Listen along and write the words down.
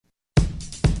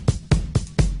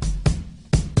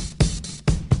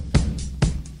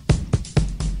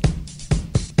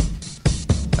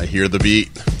hear the beat.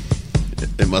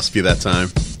 It must be that time.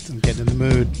 I'm getting in the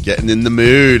mood. Getting in the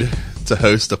mood to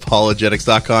host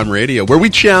Apologetics.com radio, where we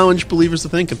challenge believers to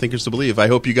think and thinkers to believe. I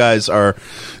hope you guys are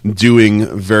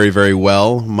doing very, very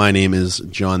well. My name is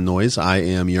John Noyes. I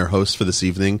am your host for this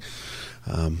evening.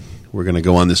 We're going to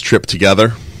go on this trip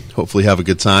together. Hopefully have a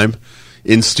good time.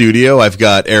 In studio, I've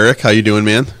got Eric. How you doing,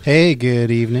 man? Hey,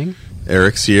 good evening.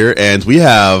 Eric's here, and we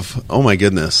have, oh my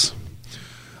goodness,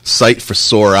 sight for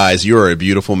sore eyes. You are a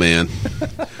beautiful man.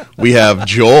 We have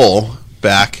Joel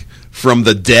back from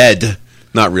the dead.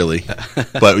 Not really.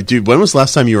 But, dude, when was the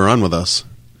last time you were on with us?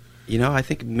 You know, I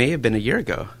think it may have been a year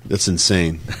ago. That's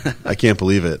insane. I can't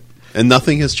believe it. And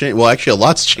nothing has changed. Well, actually, a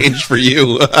lot's changed for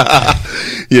you.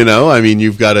 You know, I mean,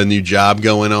 you've got a new job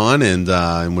going on, and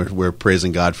we're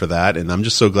praising God for that. And I'm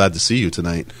just so glad to see you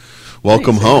tonight.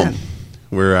 Welcome home.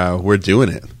 We're doing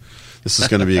it. This is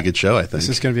going to be a good show, I think. This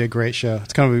is going to be a great show.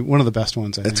 It's going to be one of the best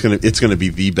ones, I think. It's going to be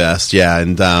the best, yeah.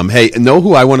 And, hey, know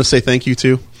who I want to say thank you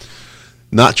to?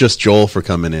 Not just Joel for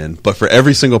coming in, but for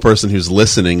every single person who's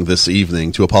listening this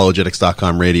evening to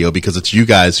Apologetics.com radio, because it's you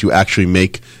guys who actually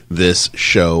make this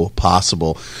show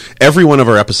possible. Every one of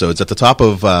our episodes, at the top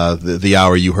of the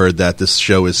hour, you heard that this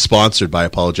show is sponsored by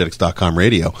Apologetics.com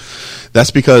radio.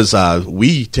 That's because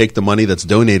we take the money that's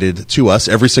donated to us,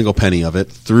 every single penny of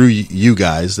it, through you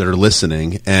guys that are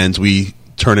listening, and we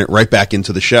turn it right back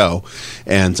into the show,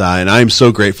 and I'm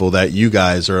so grateful that you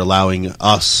guys are allowing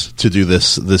us to do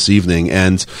this evening.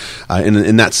 And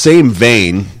in that same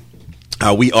vein,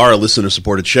 we are a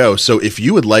listener-supported show, so if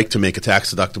you would like to make a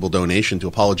tax-deductible donation to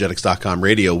Apologetics.com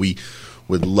radio, we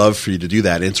would love for you to do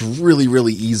that. And it's really,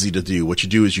 really easy to do. What you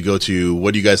do is you go to,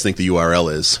 what do you guys think the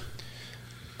URL is?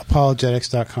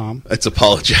 Apologetics.com. It's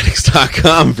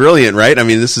Apologetics.com. Brilliant, right? I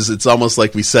mean, it's almost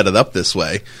like we set it up this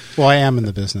way. Well, I am in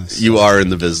the business. You are in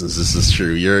the business. This is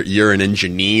true. You're an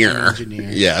engineer.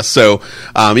 Yeah. Yeah. So,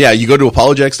 you go to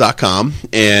Apologetics.com,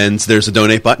 and there's a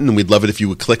donate button, and we'd love it if you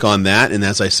would click on that. And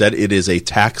as I said, it is a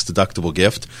tax-deductible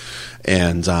gift.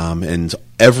 And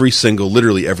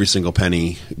literally every single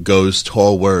penny goes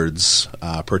towards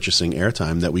purchasing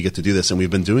airtime that we get to do this. And we've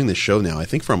been doing this show now, I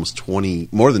think, for almost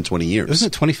more than 20 years. Isn't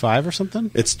it 25 or something?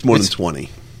 It's more than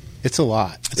 20. It's a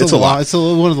lot. It's a lot. It's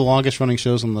one of the longest running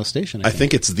shows on the station. I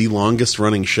think it's the longest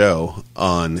running show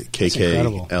on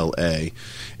KKLA.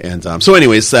 And so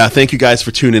anyways, thank you guys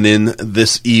for tuning in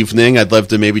this evening. I'd love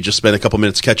to maybe just spend a couple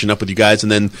minutes catching up with you guys.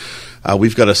 And then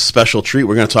we've got a special treat.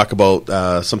 We're going to talk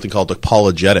about something called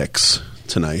apologetics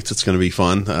tonight. It's going to be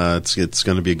fun. It's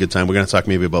going to be a good time. We're going to talk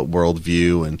maybe about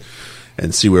worldview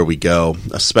and see where we go.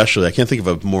 Especially, I can't think of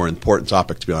a more important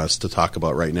topic, to be honest, to talk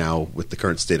about right now with the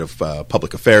current state of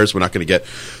public affairs. We're not going to get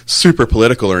super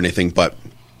political or anything, but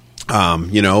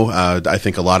I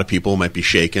think a lot of people might be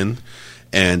shaken,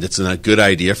 and it's a good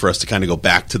idea for us to kind of go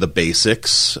back to the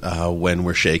basics when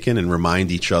we're shaken and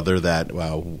remind each other that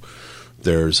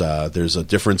there's a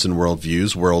difference in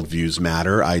worldviews. Worldviews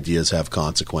matter. Ideas have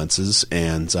consequences,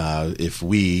 and if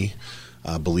we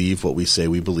believe what we say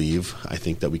we believe, I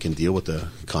think that we can deal with the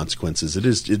consequences.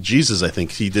 Jesus, I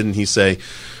think, he say,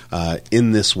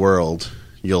 in this world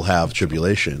you'll have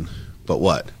tribulation, but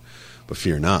what? But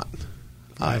fear not.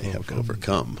 I have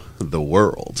overcome the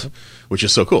world, which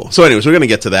is so cool. So anyways, we're going to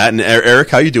get to that. And Eric,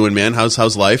 how you doing, man?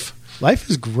 How's life? Life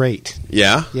is great.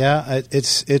 Yeah? Yeah,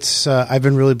 it's I've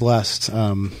been really blessed.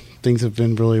 Things have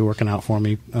been really working out for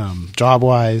me,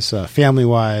 job-wise,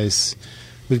 family-wise.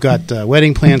 We've got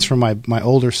wedding plans for my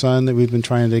older son that we've been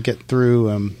trying to get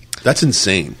through. That's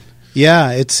insane.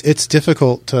 Yeah, it's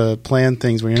difficult to plan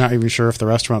things when you're not even sure if the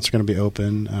restaurants are going to be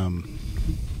open.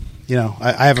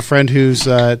 I have a friend who's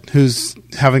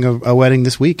having a wedding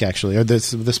this week, actually, or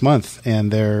this month,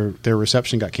 and their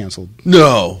reception got canceled.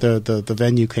 No, the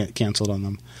venue canceled on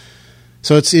them.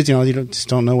 So it's you just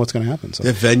don't know what's going to happen. So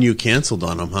the venue canceled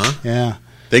on them, huh? Yeah.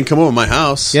 They can come over to my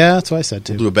house. Yeah, that's what I said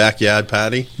too. We'll do a backyard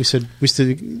patty. We're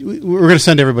going to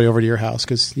send everybody over to your house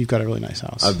because you've got a really nice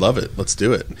house. I'd love it. Let's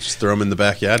do it. Just throw them in the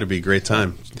backyard. It'd be a great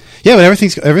time. Yeah, but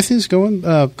everything's going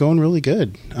really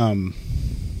good.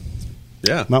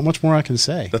 Yeah, not much more I can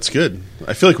say. That's good.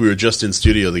 I feel like we were just in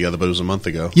studio together, but it was a month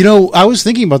ago. I was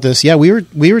thinking about this. Yeah, we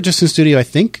were just in studio. I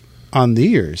think on New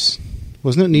Year's,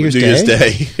 wasn't it? New Year's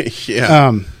Day.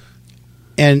 Yeah.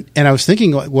 And I was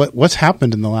thinking, what's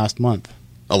happened in the last month?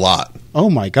 A lot. Oh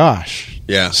my gosh.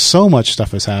 Yeah. So much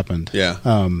stuff has happened.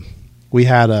 Yeah. We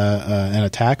had an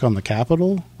attack on the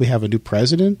Capitol. We have a new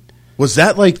president. Was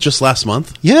that like just last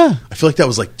month? Yeah. I feel like that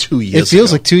was like 2 years ago. It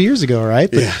feels like 2 years ago,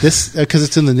 right? But yeah. This, because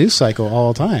it's in the news cycle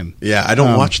all the time. Yeah, I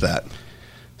don't watch that.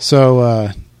 So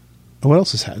What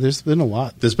else has happened? There's been a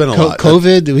lot. There's been a lot.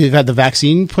 COVID, we've had the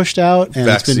vaccine pushed out, and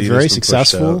it's been very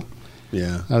successful.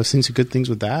 Yeah. I've seen some good things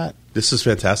with that. This is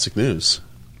fantastic news.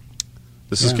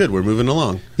 This is good. We're moving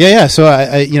along. Yeah. So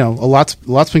a lot's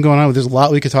been going on. There's a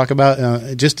lot we could talk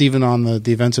about, just even on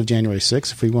the events of January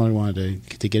 6th, if we wanted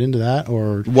to get into that.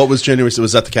 Or what was January?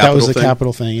 Was that the Capitol thing? That was the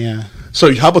Capitol thing. Yeah.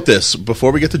 So how about this?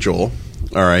 Before we get to Joel,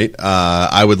 all right,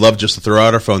 I would love just to throw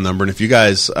out our phone number, and if you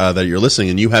guys that you're listening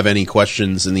and you have any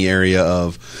questions in the area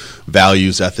of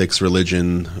values, ethics,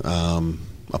 religion,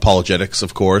 apologetics,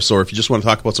 of course, or if you just want to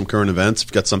talk about some current events, if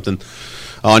you've got something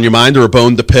on your mind or a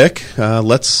bone to pick,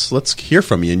 let's hear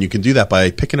from you. And you can do that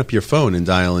by picking up your phone and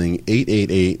dialing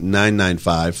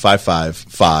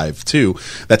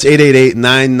 888-995-5552. That's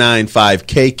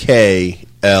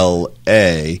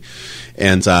 888-995-KKLA.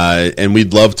 And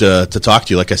we'd love to talk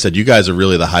to you. Like I said, you guys are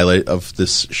really the highlight of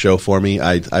this show for me.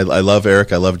 I love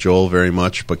Eric. I love Joel very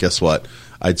much. But guess what?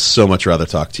 I'd so much rather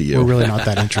talk to you. We're really not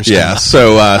that interested. Yeah,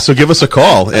 so give us a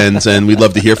call, and we'd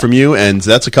love to hear from you. And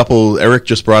that's a couple. Eric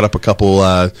just brought up a couple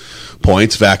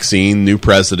points: vaccine, new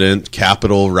president,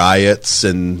 Capitol riots,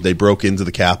 and they broke into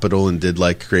the Capitol and did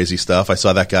like crazy stuff. I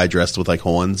saw that guy dressed with like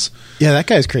horns. Yeah, that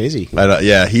guy's crazy. He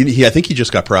I think he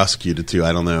just got prosecuted too.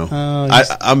 I don't know.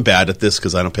 I'm bad at this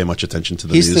because I don't pay much attention to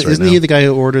the news right now. Isn't he the guy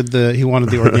who he wanted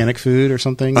the organic food or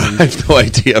something? I have no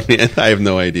idea, man. I have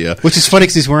no idea. Which is funny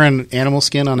because he's wearing animal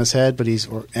skin on his head, but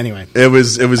anyway. It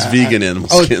was vegan animal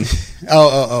skin.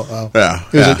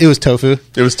 Yeah. It was tofu.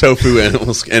 It was tofu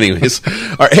animal skin. Anyways,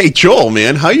 all right. Hey, Joel,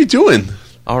 man, how you doing?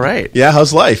 All right. Yeah,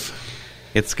 how's life?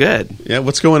 It's good. Yeah,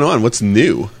 what's going on? What's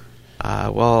new? I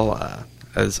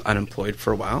was unemployed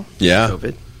for a while. Yeah.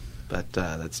 COVID, but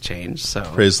that's changed. So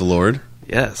praise the Lord.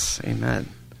 Yes, amen.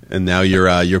 And now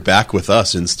you're back with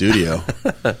us in studio.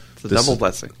 It's a double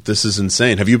blessing. This is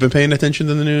insane. Have you been paying attention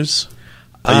to the news?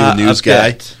 Are you a news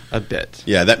guy? A bit.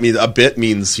 Yeah, that means a bit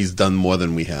means he's done more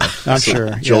than we have. I'm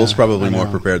sure. Joel's probably more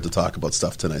prepared to talk about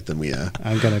stuff tonight than we have.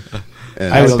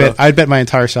 I'd bet my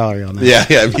entire salary on that.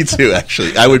 Yeah, me too.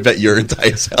 Actually, I would bet your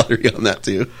entire salary on that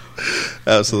too.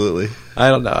 Absolutely. I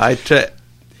don't know.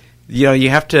 You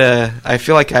have to. I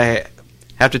feel like I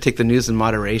have to take the news in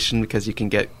moderation because you can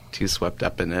get too swept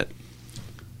up in it.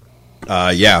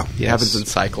 Yeah, it happens in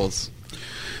cycles.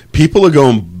 People are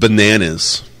going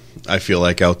bananas, I feel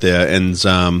like, out there,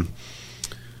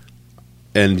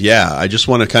 and yeah, I just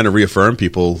want to kind of reaffirm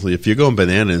people: if you're going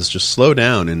bananas, just slow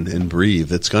down and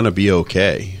breathe. It's going to be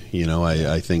okay.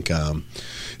 I think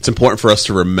it's important for us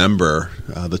to remember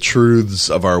the truths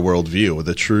of our worldview,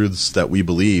 the truths that we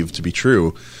believe to be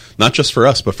true, not just for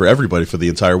us, but for everybody, for the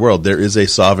entire world. There is a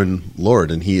sovereign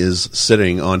Lord, and He is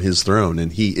sitting on His throne,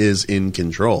 and He is in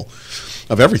control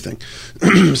of everything.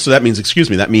 So that means, that's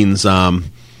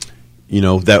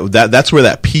where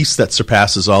that peace that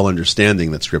surpasses all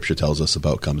understanding that Scripture tells us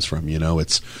about comes from.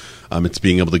 It's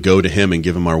being able to go to Him and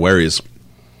give Him our worries.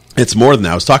 It's more than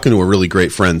that. I was talking to a really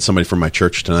great friend, somebody from my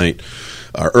church tonight,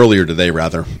 earlier today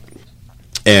rather,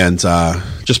 and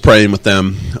just praying with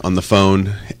them on the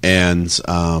phone. And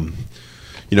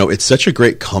it's such a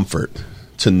great comfort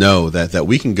to know that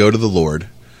we can go to the Lord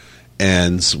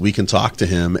and we can talk to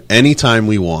Him anytime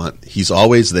we want. He's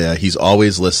always there. He's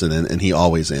always listening, and He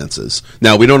always answers.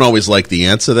 Now, we don't always like the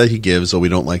answer that He gives, or we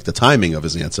don't like the timing of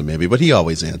His answer maybe, but He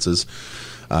always answers.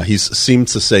 He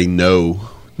seems to say no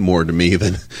more to me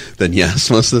than yes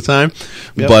most of the time.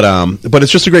 Yep. But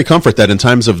it's just a great comfort that in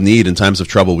times of need, in times of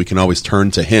trouble, we can always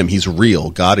turn to Him. He's real.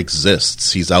 God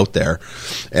exists. He's out there,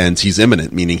 and He's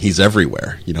immanent, meaning He's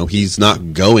everywhere. He's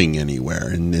not going anywhere.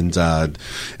 And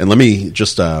let me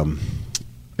just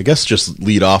just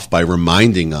lead off by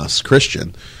reminding us,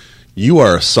 Christian, you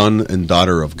are a son and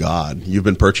daughter of God. You've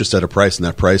been purchased at a price, and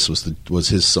that price was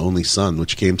His only Son,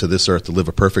 which came to this earth to live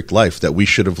a perfect life that we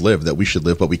should have lived, that we should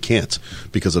live, but we can't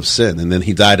because of sin. And then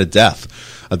He died a death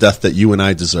that you and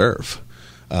I deserve,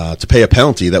 to pay a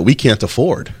penalty that we can't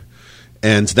afford.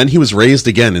 And then He was raised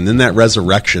again, and in that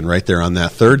resurrection, right there on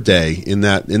that third day, in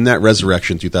that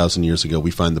resurrection 2,000 years ago, we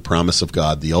find the promise of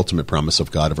God, the ultimate promise of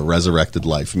God of a resurrected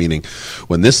life, meaning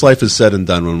when this life is said and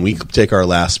done, when we take our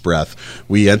last breath,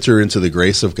 we enter into the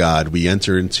grace of God, we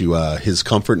enter into His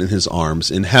comfort in His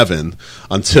arms in heaven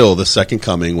until the second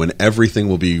coming, when everything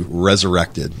will be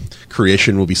resurrected,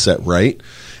 creation will be set right,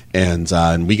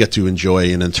 and we get to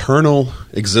enjoy an eternal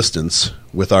existence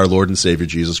with our Lord and Savior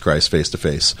Jesus Christ face to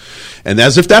face. And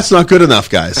as if that's not good enough,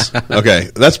 guys. Okay,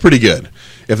 that's pretty good.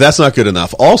 If that's not good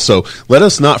enough, also, let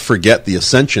us not forget the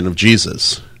ascension of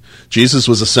Jesus. Jesus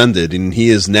was ascended, and He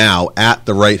is now at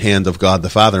the right hand of God the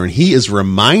Father, and He is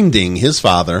reminding His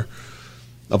Father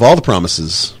of all the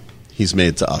promises He's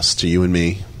made to us, to you and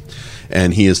me.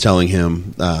 and he is telling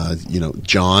him,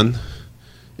 John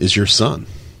is your son.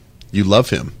 You love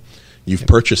him. You've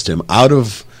purchased him out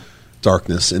of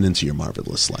darkness and into your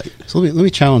marvelous light. So let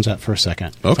me challenge that for a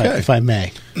second, okay, if I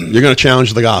may. You're going to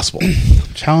challenge the gospel.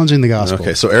 Challenging the gospel.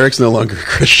 Okay, so Eric's no longer a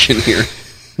Christian here.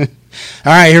 All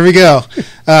right, here we go.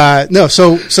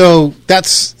 So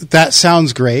that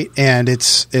sounds great, and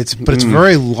it's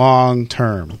very long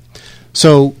term.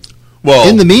 So,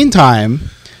 in the meantime,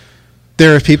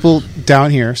 there are people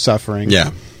down here suffering.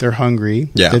 Yeah, they're hungry.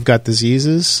 Yeah, they've got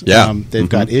diseases. Yeah, they've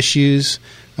got issues.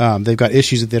 They've got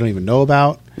issues that they don't even know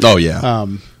about. Oh yeah.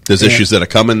 There's issues that are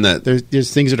coming.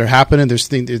 There's things that are happening.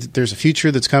 There's a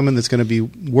future that's coming that's going to be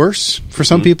worse for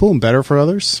some people and better for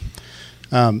others.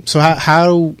 So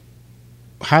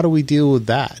how do we deal with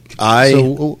that?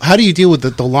 So how do you deal with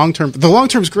the long term? The long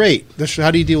term is great. How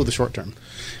do you deal with the short term?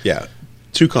 Yeah,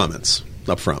 2 comments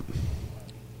up front.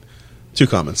 2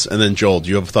 comments, and then Joel, do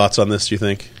you have thoughts on this? Do you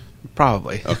think?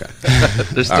 Probably. Okay.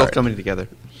 They're still coming together.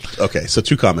 Okay, so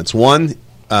 2 comments. One,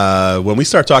 when we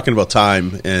start talking about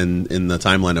time and in the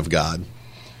timeline of God,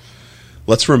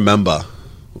 let's remember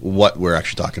what we're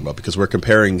actually talking about, because we're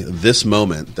comparing this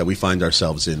moment that we find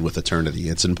ourselves in with eternity.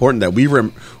 It's important that we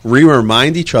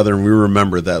remind each other and we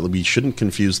remember that we shouldn't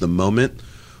confuse the moment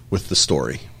with the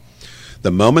story.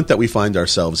 The moment that we find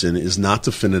ourselves in is not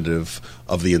definitive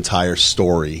of the entire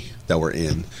story that we're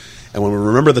in. And when we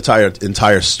remember the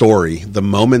entire story, the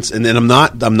moments, and I'm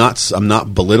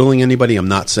not belittling anybody. I'm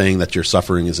not saying that your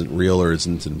suffering isn't real or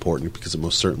isn't important, because it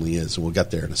most certainly is, and we'll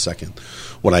get there in a second.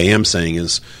 What I am saying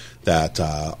is that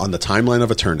on the timeline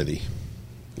of eternity,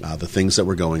 the things that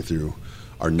we're going through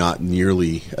are not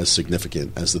nearly as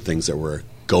significant as the things that we're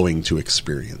going to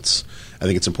experience. I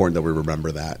think it's important that we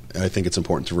remember that. And I think it's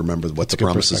important to remember what the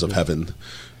promises of heaven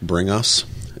bring us.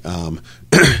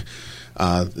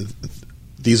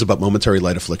 These are but momentary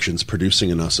light afflictions,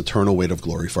 producing in us eternal weight of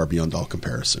glory far beyond all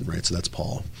comparison. Right. So that's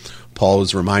Paul. Paul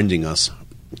is reminding us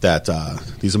that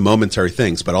these are momentary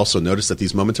things, but also notice that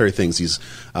these momentary things,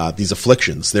 these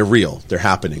afflictions, they're real, they're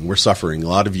happening, we're suffering. A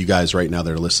lot of you guys right now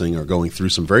that are listening are going through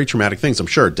some very traumatic things. I'm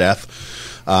sure death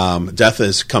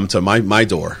has come to my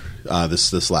door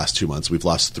this last 2 months. We've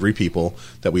lost 3 people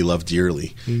that we love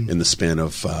dearly in the span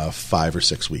of 5 or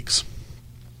 6 weeks.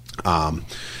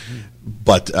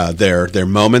 But they're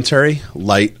momentary,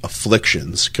 light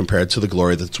afflictions compared to the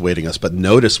glory that's awaiting us. But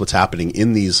notice what's happening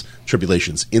in these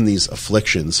tribulations, in these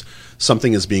afflictions.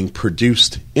 Something is being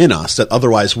produced in us that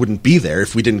otherwise wouldn't be there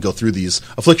if we didn't go through these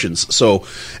afflictions. So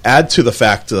add to the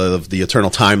fact of the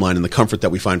eternal timeline and the comfort that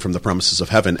we find from the promises of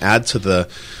heaven, add to the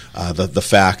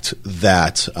fact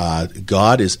that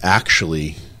God is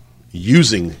actually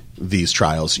using these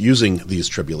trials, using these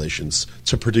tribulations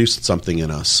to produce something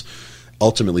in us,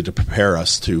 ultimately to prepare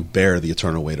us to bear the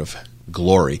eternal weight of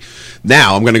glory.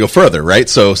 Now, I'm going to go further, right?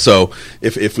 So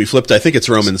if we flipped, I think it's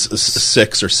Romans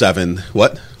 6 or 7.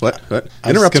 What?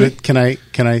 Interrupt me. Can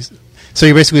I? So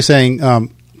you're basically saying,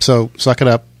 so suck it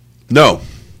up. No.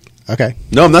 Okay.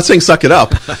 No, I'm not saying suck it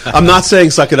up. I'm not saying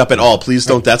suck it up at all. Please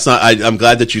don't. That's not. I'm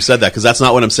glad that you said that, because that's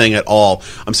not what I'm saying at all.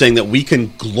 I'm saying that we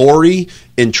can glory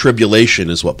in tribulation,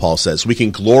 is what Paul says. We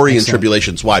can glory in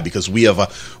tribulations. Why? Because we have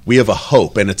a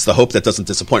hope, and it's the hope that doesn't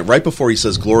disappoint. Right before he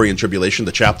says glory in tribulation,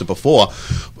 the chapter before,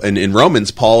 and in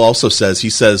Romans, Paul also says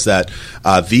that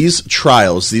these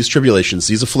trials, these tribulations,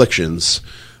 these afflictions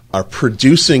are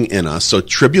producing in us. So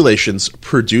tribulations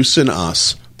produce in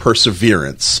us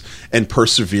perseverance, and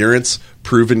perseverance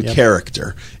proven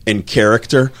character, and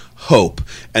character hope.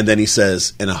 And then he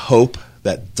says, and a hope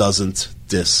that doesn't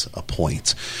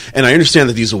disappoint. And I understand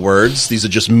that these are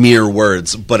just mere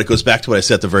words, but it goes back to what I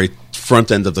said at the very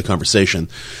front end of the conversation.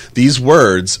 These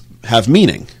words have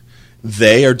meaning.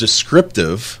 They are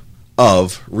descriptive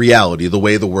of reality, the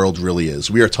way the world really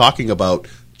is. We are talking about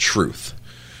truth.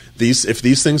 If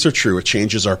these things are true, it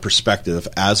changes our perspective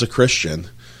as a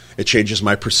Christian. It changes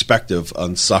my perspective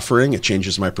on suffering. It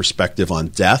changes my perspective on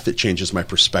death. It changes my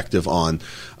perspective on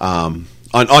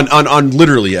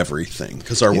literally everything,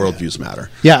 because our worldviews matter.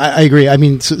 Yeah, I agree. I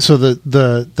mean, so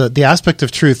the aspect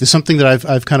of truth is something that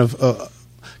I've kind of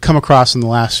come across in the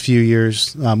last few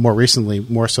years, more recently,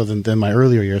 more so than my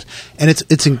earlier years, and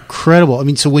it's incredible. I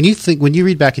mean, so when you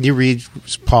read back and you read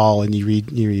Paul and you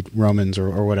read Romans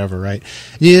or whatever, right?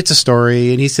 It's a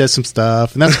story, and he says some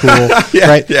stuff, and that's cool,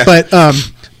 right? Yeah.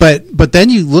 But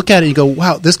then you look at it and you go,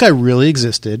 wow, this guy really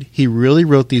existed. He really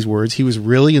wrote these words. He was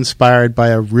really inspired by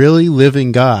a really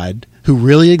living God who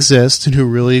really exists and who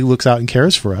really looks out and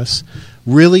cares for us.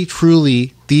 Really,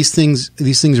 truly these things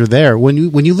are there. When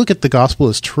you look at the gospel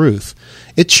as truth,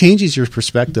 it changes your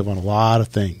perspective on a lot of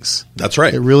things. That's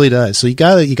right. It really does. So you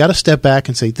gotta step back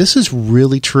and say, this is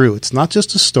really true. It's not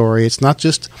just a story. It's not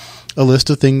just a list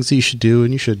of things that you should do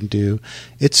and you shouldn't do.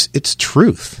 It's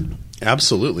truth.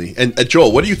 Absolutely. And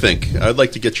Joel, what do you think? I'd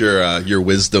like to get your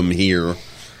wisdom here.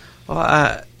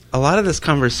 Well, a lot of this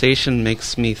conversation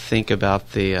makes me think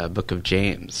about the book of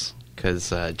James,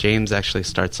 because James actually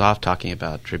starts off talking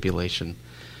about tribulation.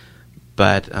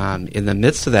 But in the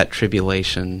midst of that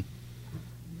tribulation,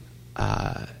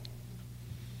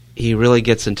 he really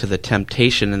gets into the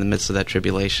temptation in the midst of that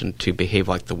tribulation to behave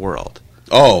like the world.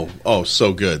 Oh,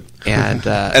 so good. And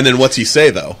and then what's he say,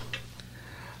 though?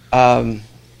 Well,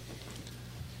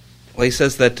 he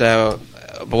says that...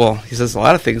 he says a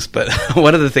lot of things, but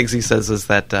one of the things he says is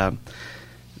that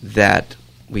that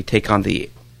we take on the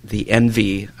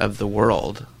envy of the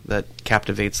world that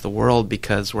captivates the world,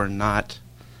 because we're not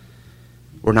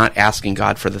asking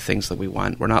God for the things that we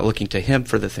want. We're not looking to Him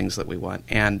for the things that we want.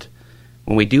 And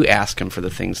when we do ask Him for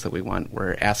the things that we want,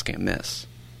 we're asking amiss.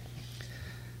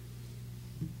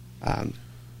 But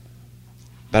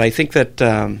I think that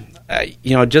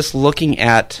just looking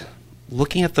at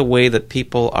the way that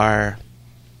people are,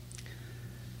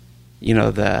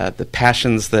 the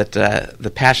passions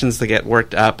that get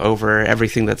worked up over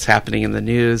everything that's happening in the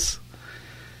news.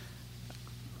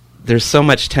 There's so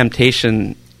much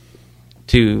temptation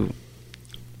to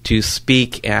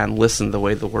speak and listen the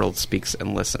way the world speaks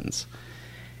and listens.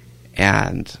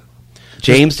 And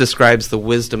James describes the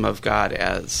wisdom of God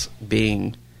as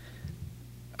being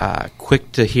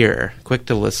quick to hear, quick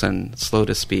to listen, slow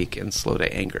to speak, and slow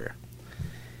to anger.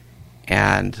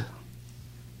 And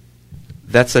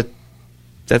that's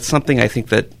something I think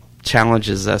that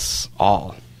challenges us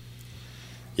all.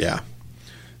 Yeah.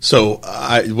 So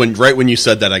when you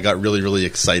said that, I got really, really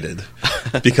excited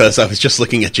because I was just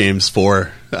looking at James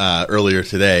 4 earlier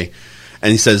today,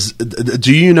 and he says,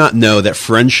 "Do you not know that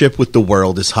friendship with the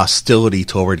world is hostility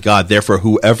toward God? Therefore,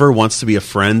 whoever wants to be a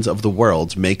friend of the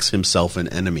world makes himself an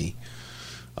enemy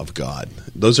of God."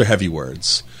 Those are heavy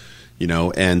words,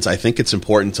 and I think it's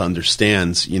important to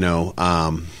understand,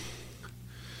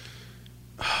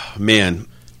 man.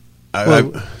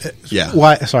 Yeah.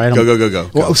 Why? Sorry, I don't. Go.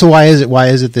 Well, so why is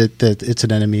it that it's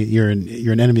an enemy? You're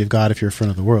an enemy of God if you're a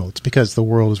friend of the world. It's because the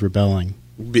world is rebelling.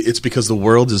 It's because the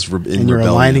world is in rebellion. And you're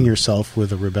aligning yourself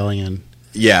with a rebellion.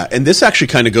 Yeah, and this actually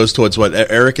kind of goes towards what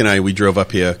Eric and I, we drove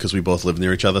up here because we both live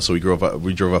near each other, so we drove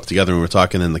up together, and we were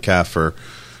talking in the caf for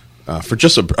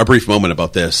just a brief moment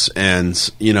about this.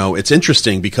 And it's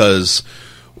interesting because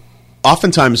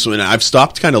oftentimes when I've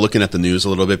stopped kind of looking at the news a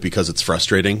little bit because it's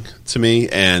frustrating to me,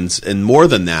 and more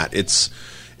than that, it's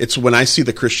when I see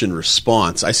the Christian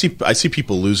response, I see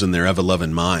people losing their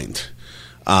ever-loving mind.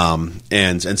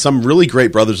 And some really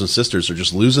great brothers and sisters are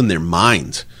just losing their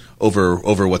mind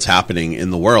over what's happening in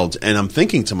the world. And I'm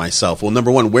thinking to myself, well,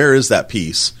 number one, where is that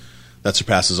peace that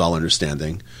surpasses all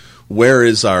understanding? Where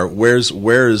is our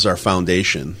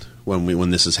foundation when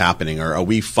this is happening? Are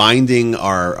we finding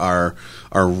our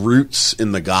roots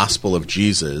in the gospel of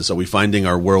Jesus? Are we finding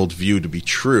our worldview to be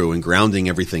true and grounding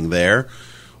everything there?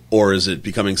 Or is it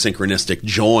becoming synchronistic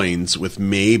joins with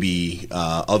maybe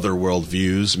other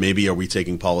worldviews? Maybe are we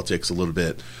taking politics a little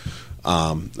bit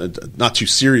not too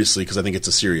seriously, because I think it's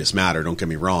a serious matter. Don't get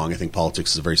me wrong. I think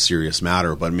politics is a very serious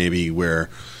matter, but maybe we're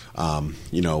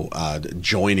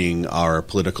joining our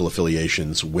political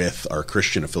affiliations with our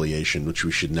Christian affiliation, which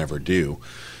we should never do.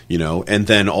 And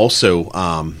then also,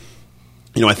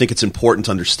 I think it's important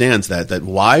to understand that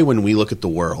why when we look at the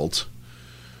world.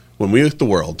 When we look at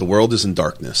the world is in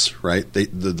darkness, right?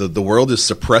 The world is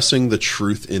suppressing the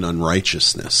truth in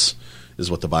unrighteousness, is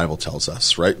what the Bible tells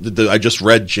us, right? I just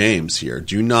read James here.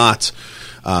 Do you not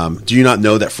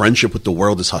know that friendship with the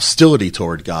world is hostility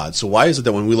toward God? So why is it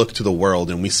that when we look to the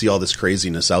world and we see all this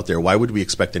craziness out there, why would we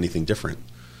expect anything different?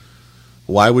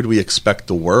 Why would we expect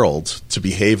the world to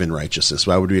behave in righteousness?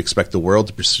 Why would we expect the world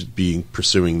to be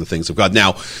pursuing the things of God?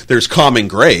 Now, there's common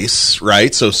grace,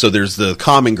 right? So there's the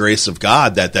common grace of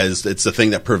God it's the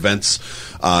thing that prevents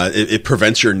it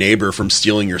prevents your neighbor from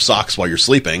stealing your socks while you're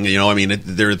sleeping.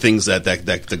 There are things that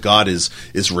the God is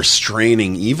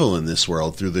restraining evil in this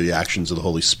world through the actions of the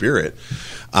Holy Spirit.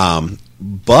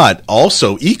 But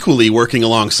also equally working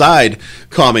alongside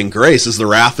common grace is the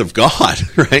wrath of God,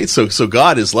 right? So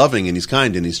God is loving and He's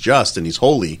kind and He's just and He's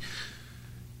holy.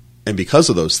 And because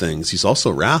of those things, He's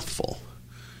also wrathful.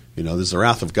 There's the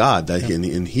wrath of God,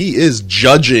 and He is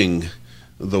judging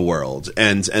the world.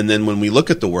 And then when we look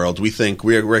at the world, we think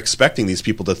we're expecting these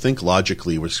people to think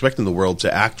logically. We're expecting the world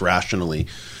to act rationally.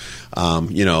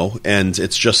 and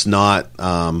it's just not,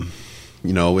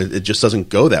 it just doesn't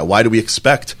go that. Why do we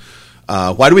expect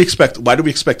a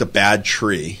bad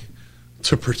tree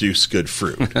to produce good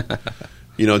fruit?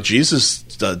 Jesus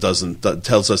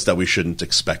tells us that we shouldn't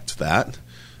expect that.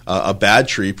 A bad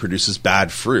tree produces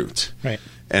bad fruit. Right.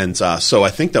 And so I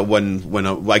think that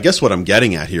I guess what I'm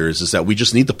getting at here is that we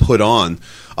just need to put on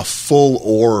a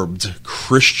full-orbed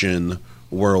Christian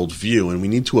worldview, and we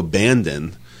need to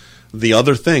abandon the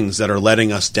other things that are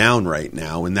letting us down right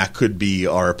now, and that could be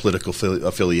our political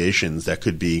affiliations. That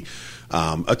could be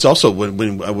it's also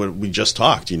when we just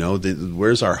talked.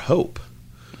 Where's our hope?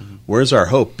 Where's our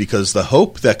hope? Because the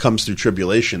hope that comes through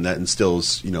tribulation, that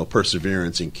instills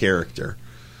perseverance and character.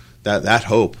 That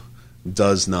hope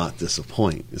does not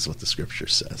disappoint, is what the Scripture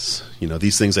says.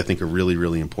 These things I think are really,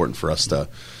 really important for us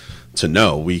to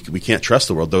know. We can't trust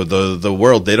the world. The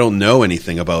world, they don't know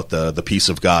anything about the peace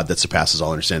of God that surpasses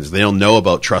all understanding. They don't know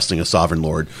about trusting a sovereign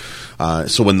Lord.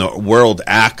 So when the world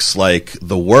acts like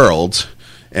the world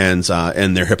and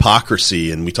their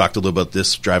hypocrisy, and we talked a little about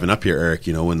this driving up here, Eric,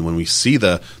 when we see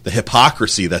the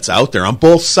hypocrisy that's out there on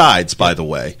both sides, by the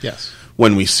way. Yes.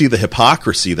 When we see the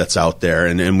hypocrisy that's out there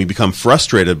and we become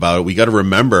frustrated about it, we got to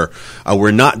remember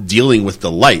we're not dealing with the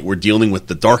light. We're dealing with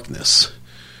the darkness.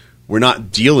 We're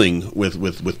not dealing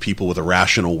with people with a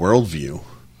rational worldview.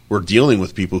 We're dealing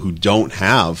with people who don't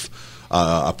have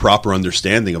a proper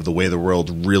understanding of the way the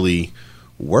world really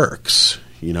works.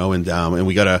 And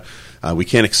we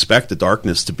can't expect the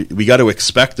darkness to be. We got to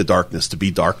expect the darkness to be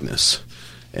darkness.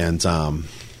 And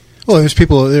well, there's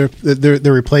people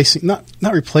they're replacing not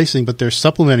replacing, but they're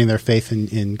supplementing their faith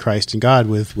in Christ and God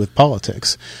with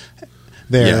politics.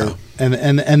 And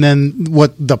then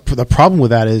what the problem with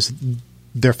that is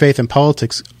their faith in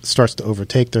politics starts to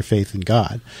overtake their faith in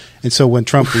God. And so when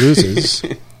Trump loses,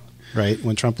 right?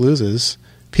 When Trump loses,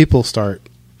 people start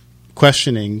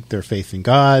questioning their faith in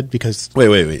God because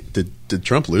wait. Did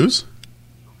Trump lose?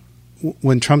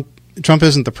 When Trump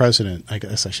isn't the president, I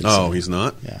guess I should say. Oh, he's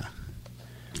not? Yeah.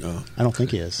 Oh. I don't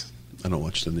think he is. I don't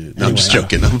watch the news. No, I'm just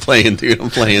joking. I'm playing, dude. I'm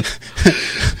playing.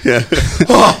 Yeah.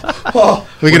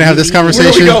 We're going to have this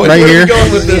conversation right here. Where are we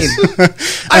going with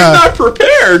this? I'm not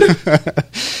prepared.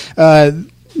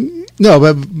 No,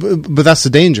 but that's the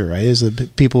danger, right? Is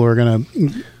that people are going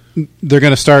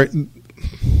to start.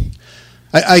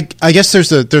 I guess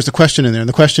there's a question in there, and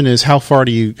the question is how far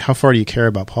do you care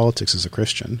about politics as a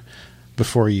Christian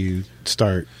before you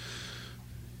start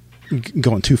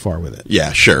going too far with it?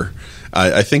 Yeah, sure.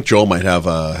 I think Joel might have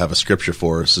a scripture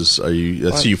for us.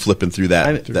 Let's see you flipping through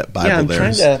that Bible there.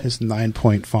 His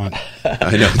 9-point font.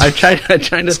 I know. I'm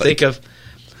trying to think of,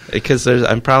 because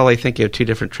I'm probably thinking of two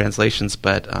different translations,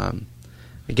 but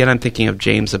again, I'm thinking of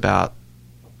James about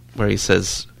where he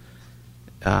says,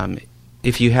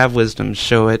 if you have wisdom,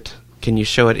 show it. Can you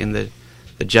show it in the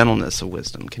gentleness of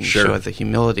wisdom? Can you show it the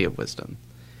humility of wisdom?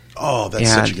 Oh, that's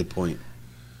such a good point.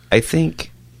 I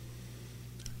think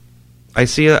I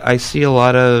see a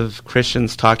lot of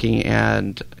Christians talking,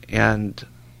 and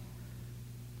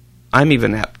I'm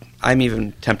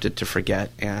even tempted to forget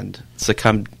and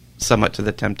succumb somewhat to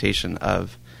the temptation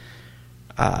of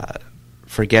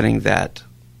forgetting that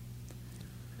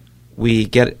we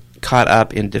get caught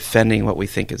up in defending what we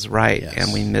think is right,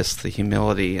 and we miss the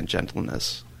humility and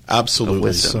gentleness. Absolutely. Of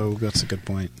wisdom. So that's a good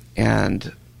point.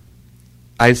 And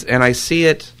I see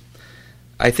it.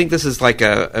 I think this is like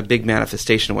a big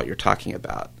manifestation of what you're talking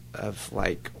about, of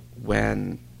like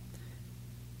when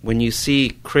you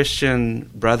see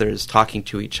Christian brothers talking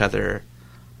to each other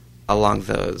along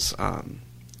those,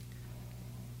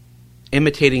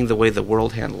 imitating the way the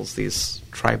world handles these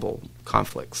tribal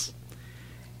conflicts,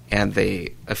 and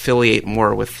they affiliate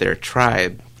more with their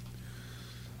tribe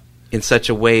in such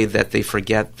a way that they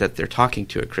forget that they're talking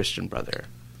to a Christian brother,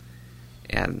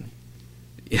 and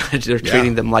they're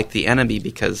treating them like the enemy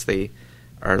because they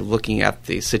are looking at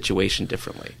the situation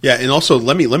differently. Yeah, and also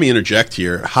let me interject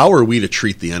here. How are we to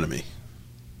treat the enemy?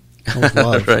 With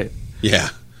love. Right. Yeah,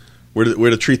 we're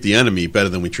to treat the enemy better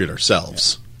than we treat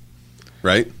ourselves. Yeah.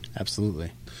 Right.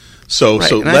 Absolutely. So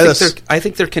I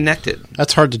think they're connected.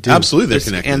 That's hard to do. Absolutely, they're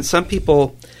connected. And some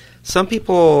people,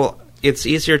 it's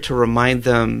easier to remind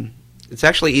them. It's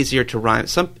actually easier to remind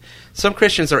some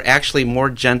Christians are actually more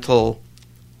gentle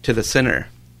to the sinner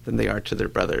than they are to their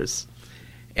brothers,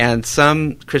 and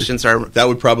some Christians are that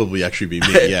would probably actually be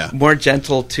me. Yeah, more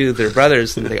gentle to their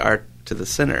brothers than they are to the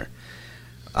sinner.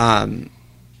 And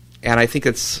I think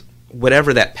it's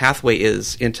whatever that pathway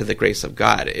is into the grace of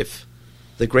God. If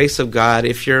the grace of God,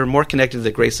 if you're more connected to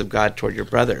the grace of God toward your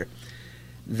brother,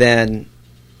 then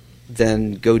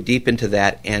go deep into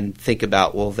that and think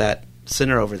about, well, that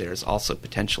sinner over there is also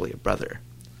potentially a brother.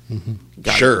 Mm-hmm.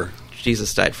 Sure.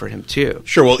 Jesus died for him too.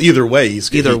 Sure. Well, either way,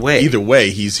 he's made Either in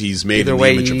the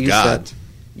way, image of God.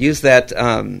 Use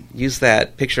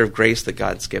that picture of grace that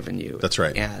God's given you. That's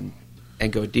right. And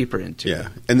go deeper into it. Yeah.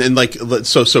 And then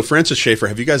so Francis Schaeffer,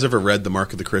 have you guys ever read The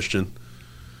Mark of the Christian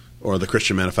or The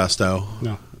Christian Manifesto?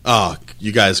 No. Oh,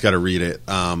 you guys got to read it.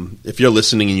 If you're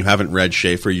listening and you haven't read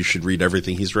Schaeffer, you should read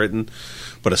everything he's written,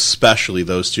 but especially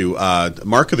those two.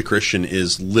 Mark of the Christian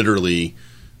is literally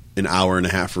an hour and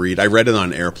a half read. I read it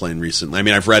on an airplane recently. I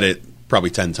mean, I've read it probably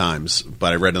 10 times,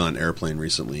 but I read it on an airplane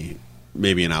recently.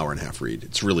 Maybe an hour and a half read.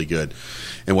 It's really good.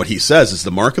 And what he says is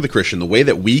the mark of the Christian, the way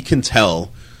that we can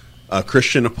tell a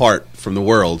Christian apart from the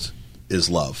world is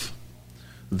love.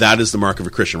 That is the mark of a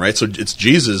Christian, right? So it's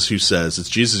Jesus who says,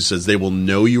 they will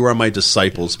know you are my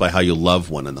disciples by how you love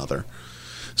one another.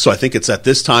 So I think it's at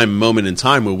this moment in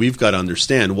time where we've got to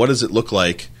understand, what does it look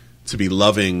like to be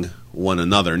loving one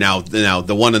another? Now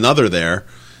the one another there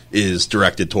is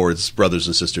directed towards brothers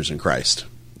and sisters in Christ.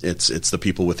 It's the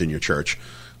people within your church.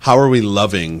 How are we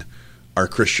loving our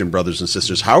Christian brothers and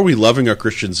sisters? How are we loving our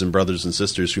Christians and brothers and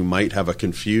sisters who might have a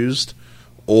confused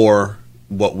or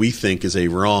what we think is a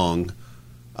wrong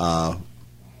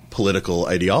political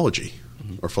ideology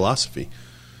or philosophy?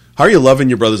 How are you loving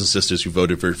your brothers and sisters who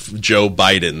voted for Joe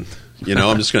Biden?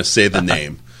 I'm just going to say the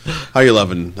name. How are you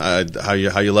loving? How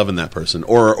you loving that person?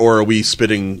 Or are we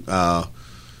spitting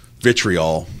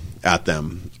vitriol at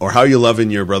them? Or how are you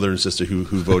loving your brother and sister who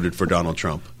voted for Donald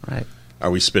Trump? Right. Are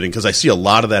we spitting? Because I see a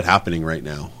lot of that happening right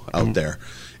now out there.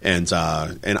 And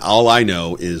all I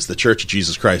know is the Church of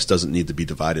Jesus Christ doesn't need to be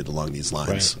divided along these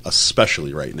lines,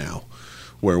 especially right now,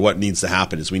 where what needs to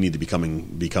happen is we need to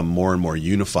become more and more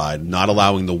unified, not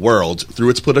allowing the world,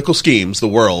 through its political schemes, to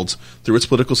be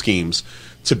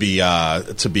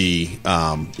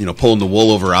pulling the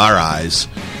wool over our eyes,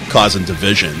 causing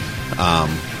division.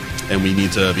 And we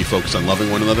need to be focused on loving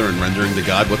one another and rendering to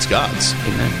God what's God's.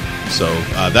 Amen. So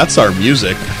that's our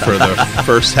music for the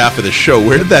first half of the show.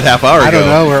 Where did that half hour go? I don't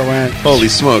know where it went. Holy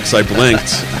smokes, I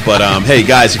blinked. But hey,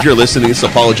 guys, if you're listening, it's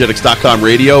apologetics.com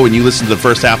radio, and you listen to the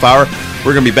first half hour,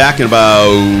 we're going to be back in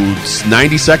about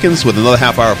 90 seconds with another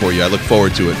half hour for you. I look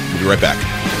forward to it. We'll be right back.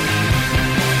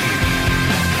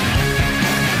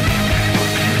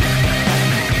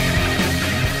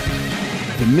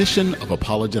 The mission of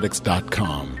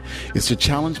apologetics.com is to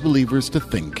challenge believers to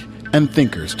think and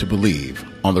thinkers to believe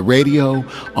on the radio,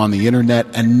 on the internet,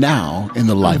 and now in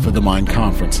the Life of the Mind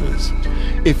conferences.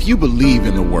 If you believe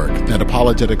in the work that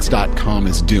apologetics.com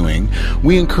is doing,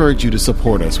 we encourage you to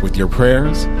support us with your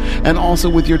prayers and also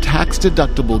with your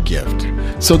tax-deductible gift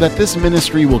so that this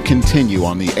ministry will continue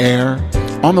on the air,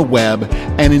 on the web,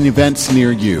 and in events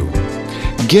near you.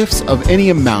 Gifts of any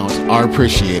amount are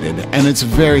appreciated, and it's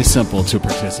very simple to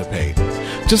participate.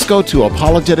 Just go to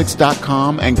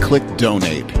apologetics.com and click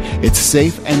Donate. It's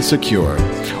safe and secure.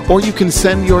 Or you can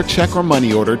send your check or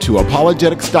money order to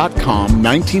apologetics.com,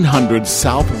 1900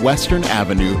 Southwestern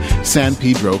Avenue, San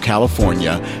Pedro,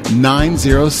 California,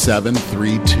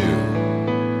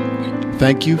 90732.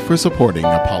 Thank you for supporting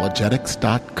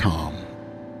apologetics.com.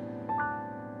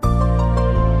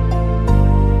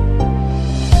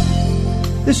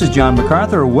 This is John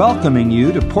MacArthur welcoming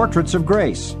you to Portraits of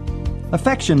Grace.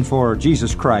 Affection for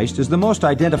Jesus Christ is the most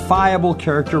identifiable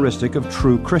characteristic of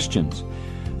true Christians.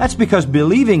 That's because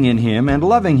believing in Him and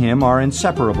loving Him are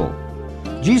inseparable.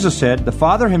 Jesus said, "The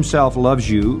Father Himself loves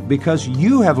you because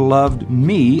you have loved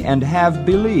me and have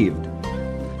believed."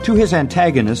 To His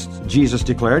antagonists, Jesus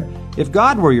declared, "If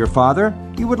God were your Father,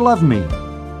 you would love me."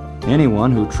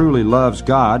 Anyone who truly loves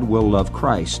God will love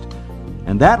Christ,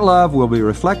 and that love will be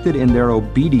reflected in their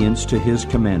obedience to His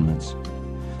commandments.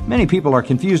 Many people are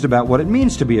confused about what it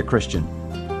means to be a Christian,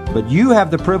 but you have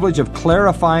the privilege of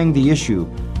clarifying the issue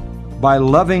by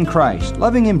loving Christ,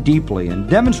 loving Him deeply, and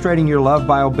demonstrating your love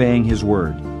by obeying His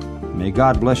Word. May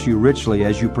God bless you richly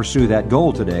as you pursue that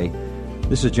goal today.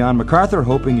 This is John MacArthur,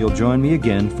 hoping you'll join me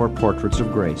again for Portraits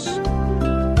of Grace.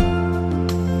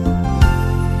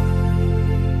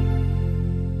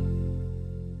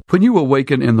 When you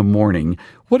awaken in the morning,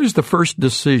 what is the first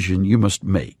decision you must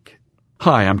make?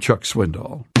 Hi, I'm Chuck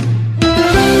Swindoll.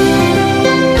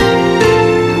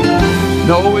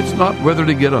 No, it's not whether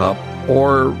to get up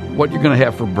or what you're going to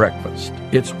have for breakfast.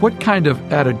 It's what kind of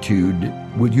attitude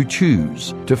would you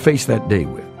choose to face that day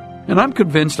with? And I'm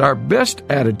convinced our best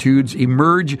attitudes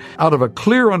emerge out of a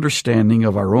clear understanding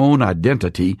of our own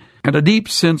identity and a deep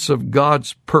sense of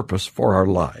God's purpose for our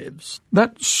lives.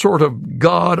 That sort of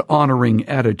God-honoring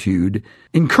attitude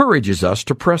encourages us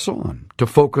to press on, to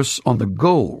focus on the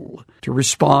goal, to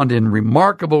respond in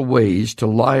remarkable ways to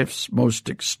life's most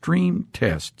extreme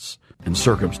tests and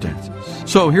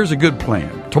circumstances. So here's a good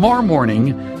plan. Tomorrow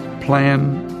morning,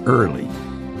 plan early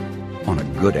on a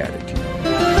good attitude.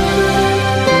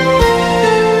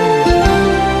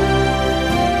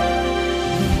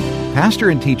 Pastor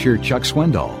and teacher Chuck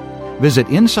Swindoll. Visit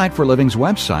Insight for Living's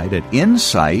website at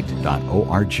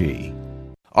insight.org.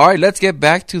 All right, let's get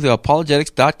back to the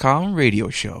apologetics.com radio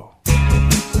show.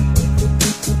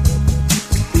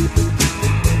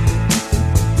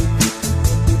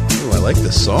 Oh, I like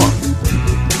this song.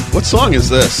 What song is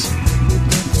this?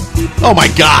 Oh my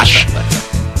gosh!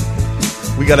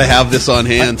 We got to have this on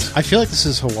hand. I feel like this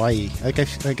is Hawaii. Like I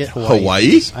get Hawaii.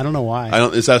 Hawaii? I don't know why.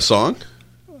 Is that a song?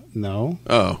 No.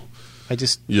 Oh. You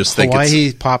just think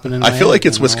Hawaii popping in. I feel like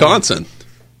it's Wisconsin.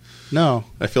 No.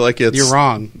 I feel like it's. You're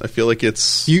wrong. I feel like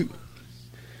it's.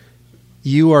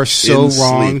 You are so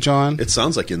wrong, Sleep. John. It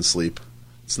sounds like In Sleep.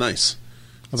 It's nice.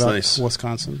 It's about nice.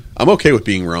 Wisconsin. I'm okay with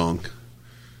being wrong.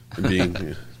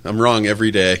 I'm wrong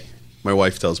every day. My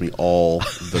wife tells me all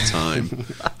the time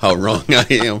how wrong I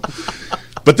am.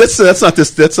 But that's not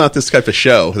this type of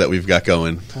show that we've got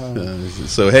going.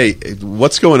 So hey,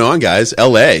 what's going on, guys?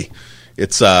 LA.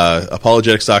 It's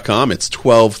apologetics.com. It's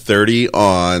 12:30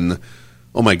 on.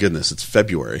 Oh my goodness! It's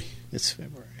February. It's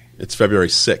February. It's February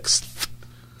 6th,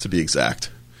 to be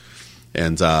exact.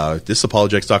 And this is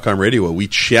apologetics.com radio, where we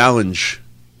challenge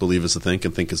believers to think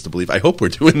and thinkers to believe. I hope we're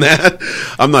doing that.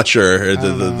 I'm not sure.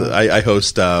 I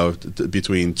host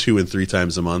between 2 and 3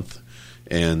 times a month,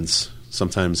 and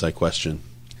sometimes I question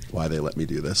why they let me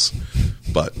do this.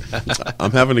 But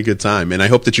I'm having a good time, and I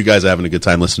hope that you guys are having a good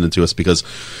time listening to us, because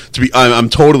I'm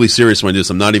totally serious when I do this.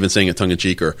 I'm not even saying it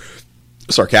tongue-in-cheek or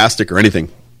sarcastic or anything.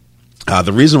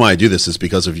 The reason why I do this is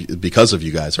because of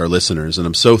you guys, our listeners, and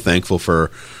I'm so thankful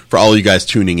for all you guys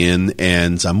tuning in.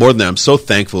 And more than that, I'm so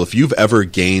thankful if you've ever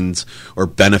gained or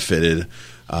benefited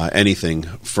anything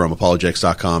from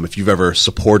apologetics.com. If you've ever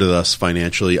supported us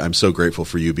financially, I'm so grateful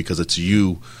for you, because it's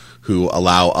you who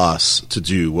allow us to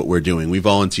do what we're doing. We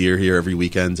volunteer here every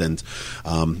weekend, and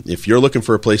if you're looking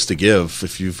for a place to give,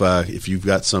 if you've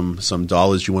got some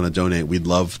dollars you want to donate, we'd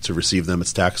love to receive them.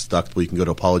 It's tax deductible. You can go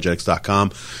to apologetics.com,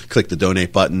 click the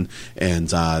donate button, and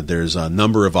there's a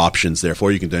number of options there for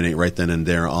you. You can donate right then and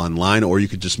there online, or you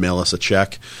could just mail us a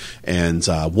check, and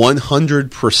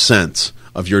 100%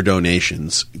 of your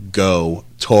donations go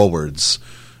towards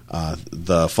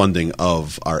the funding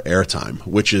of our airtime,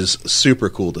 which is super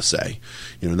cool to say.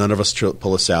 None of us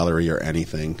pull a salary or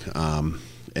anything,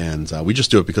 and we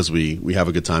just do it because we have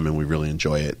a good time and we really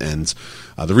enjoy it. And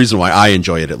the reason why I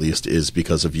enjoy it, at least, is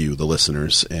because of you, the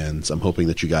listeners, and I'm hoping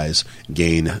that you guys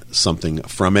gain something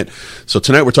from it. So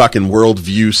tonight we're talking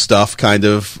worldview stuff, kind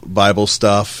of Bible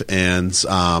stuff, and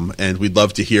we'd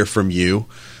love to hear from you.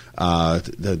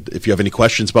 If you have any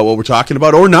questions about what we're talking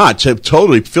about or not,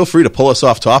 totally feel free to pull us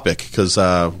off topic, because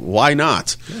why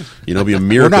not? Yeah. It'd be a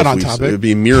miracle. We're not on topic. It would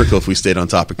be a miracle if we stayed on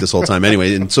topic this whole time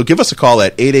anyway. And so give us a call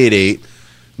at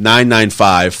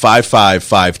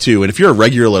 888-995-5552. And if you're a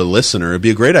regular listener, it'd be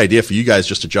a great idea for you guys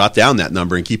just to jot down that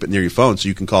number and keep it near your phone so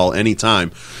you can call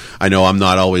anytime. I know I'm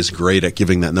not always great at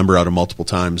giving that number out multiple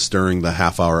times during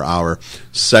the hour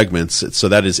segments. So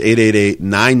that is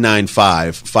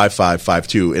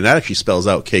 888-995-5552. And that actually spells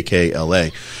out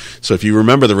KKLA. So if you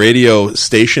remember the radio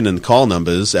station and call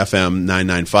numbers, FM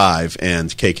 995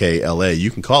 and KKLA, you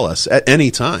can call us at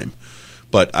any time.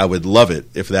 But I would love it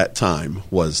if that time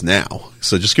was now.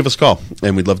 So just give us a call,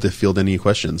 and we'd love to field any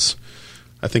questions.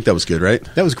 I think that was good, right?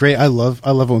 That was great. I love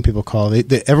it when people call.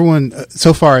 Everyone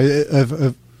so far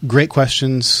great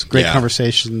questions, great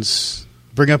conversations.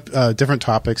 Bring up different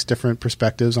topics, different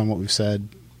perspectives on what we've said.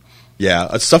 Yeah,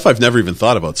 it's stuff I've never even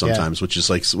thought about sometimes, which is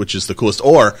the coolest.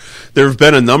 Or there have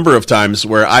been a number of times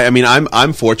where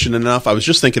I'm fortunate enough. I was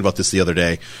just thinking about this the other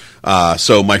day.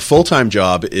 So my full-time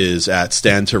job is at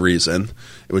Stand to Reason,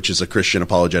 which is a Christian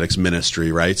apologetics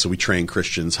ministry, right? So we train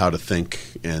Christians how to think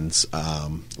and,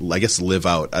 I guess, live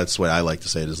out. That's what I like to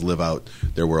say, is live out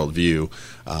their worldview,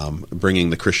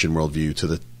 bringing the Christian worldview to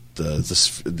the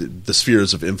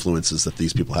spheres of influences that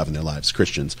these people have in their lives,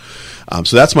 Christians.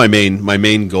 So that's my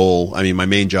main goal. My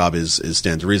main job is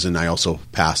Stand to Reason. I also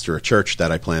pastor a church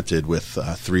that I planted with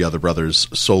 3 other brothers,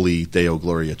 Soli Deo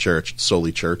Gloria Church,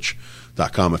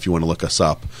 solichurch.com if you want to look us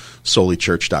up,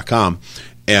 solichurch.com.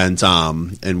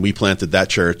 And we planted that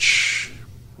church,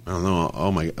 don't know.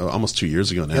 Oh my, almost 2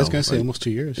 years ago now. I was going to say almost 2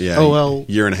 years. Yeah. Oh well,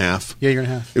 year and a half. Yeah, year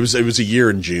and a half. It was a year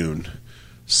in June,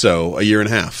 so a year and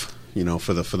a half.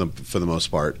 For the most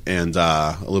part, and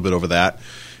a little bit over that,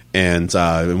 and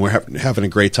we're having a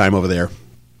great time over there,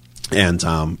 and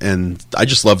I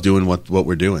just love doing what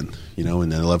we're doing,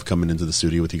 and I love coming into the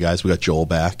studio with you guys. We got Joel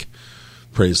back,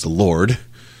 praise the Lord.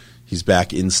 He's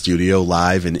back in studio,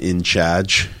 live and in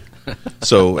charge.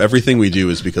 So everything we do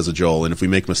is because of Joel, and if we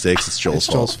make mistakes, it's Joel's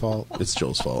fault. It's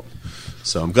Joel's fault.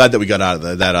 So I'm glad that we got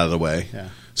that out of the way. Yeah.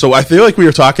 So I feel like we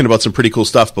were talking about some pretty cool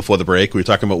stuff before the break. We were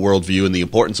talking about worldview and the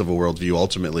importance of a worldview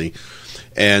ultimately,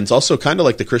 and also kind of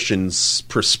like the Christian's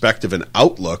perspective and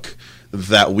outlook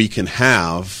that we can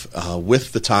have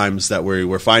with the times that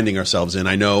we're finding ourselves in.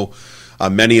 I know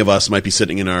many of us might be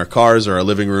sitting in our cars or our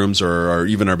living rooms or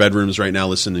even our bedrooms right now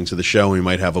listening to the show, and we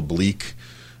might have a bleak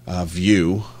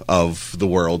view of the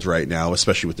world right now,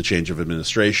 especially with the change of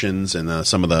administrations and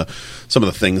some of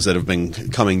the things that have been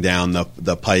coming down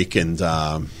the pike, and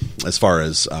as far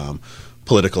as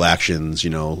political actions,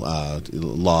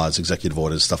 laws, executive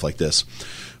orders, stuff like this.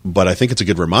 But I think it's a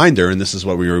good reminder, and this is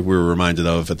what we were reminded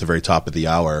of at the very top of the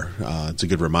hour. It's a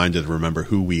good reminder to remember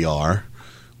who we are.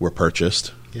 We're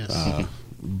purchased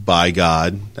by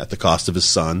God at the cost of His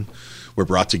Son. We're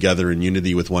brought together in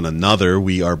unity with one another.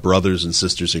 We are brothers and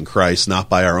sisters in Christ, not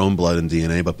by our own blood and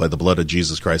DNA, but by the blood of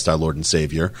Jesus Christ, our Lord and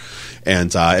Savior.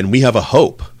 And we have a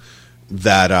hope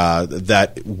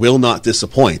that will not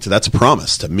disappoint. That's a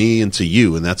promise to me and to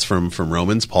you, and that's from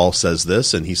Romans. Paul says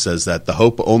this, and he says that the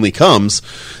hope only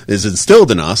is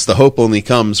instilled in us. The hope only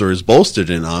comes or is bolstered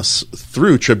in us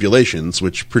through tribulations,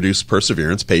 which produce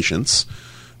perseverance, patience,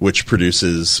 which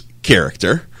produces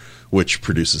character, which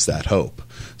produces that hope.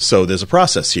 So there's a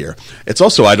process here. It's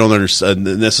also, I don't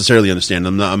necessarily understand.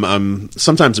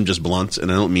 Sometimes I'm just blunt,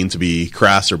 and I don't mean to be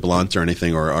crass or blunt or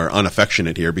anything or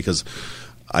unaffectionate here, because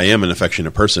I am an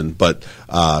affectionate person. But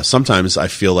sometimes I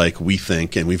feel like we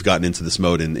think, and we've gotten into this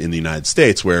mode in the United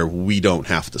States, where we don't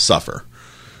have to suffer,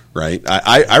 right?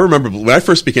 I remember when I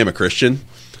first became a Christian,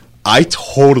 I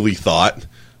totally thought,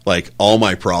 like, all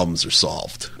my problems are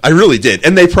solved. I really did.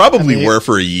 And they probably were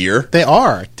for a year. They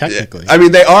are, technically. I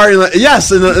mean, they are.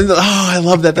 Yes. I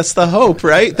love that. That's the hope,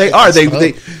 right? They are.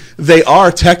 They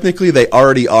are. Technically, they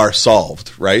already are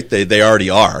solved, right? They already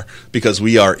are, because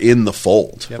we are in the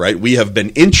fold, right? We have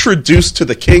been introduced to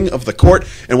the king of the court.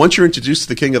 And once you're introduced to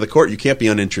the king of the court, you can't be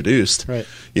unintroduced. Right.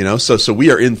 So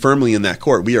we are firmly in that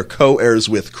court. We are co-heirs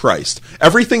with Christ.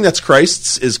 Everything that's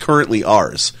Christ's is currently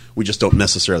ours. We just don't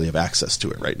necessarily have access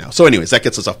to it right now. So anyways, that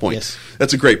gets us off point. Yes.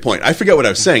 That's a great point. I forget what I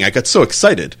was saying. I got so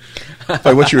excited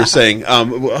by what you were saying.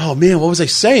 Oh, man, what was I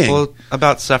saying? Well,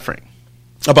 about suffering.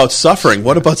 About suffering.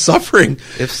 What about suffering?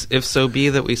 If so be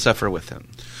that we suffer with Him.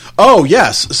 Oh,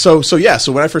 yes. So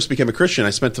when I first became a Christian, I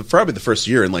spent probably the first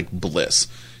year in, like, bliss.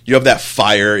 You have that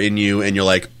fire in you, and you're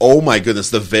like, oh, my goodness,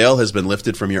 the veil has been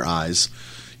lifted from your eyes.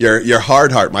 Your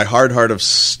hard heart, my hard heart of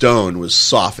stone, was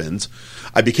softened.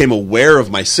 I became aware of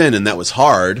my sin, and that was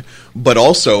hard. But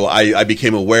also, I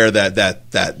became aware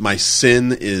that my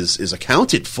sin is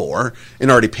accounted for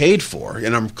and already paid for,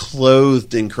 and I'm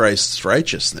clothed in Christ's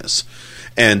righteousness.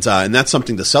 And that's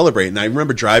something to celebrate. And I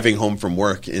remember driving home from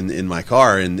work in my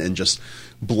car and just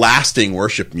blasting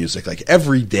worship music, like,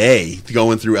 every day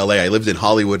going through LA. I lived in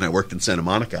Hollywood and I worked in Santa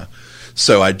Monica.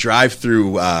 So I drive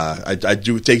through, I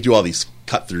do all these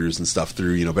cut throughs and stuff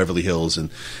through, Beverly Hills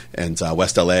and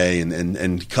West LA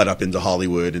and cut up into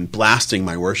Hollywood, and blasting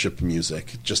my worship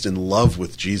music, just in love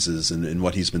with Jesus and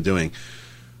what He's been doing.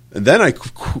 And then I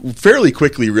fairly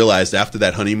quickly realized after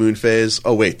that honeymoon phase,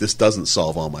 oh wait, this doesn't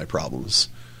solve all my problems.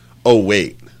 Oh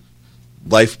wait,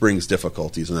 life brings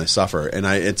difficulties and I suffer. And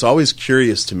it's always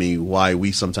curious to me why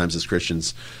we sometimes as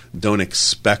Christians don't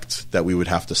expect that we would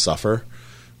have to suffer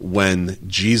when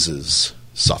Jesus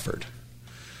suffered.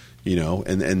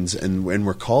 And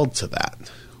we're called to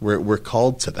that. We're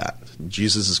called to that.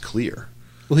 Jesus is clear.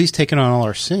 Well, He's taken on all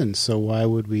our sins, so why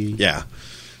would we? Yeah.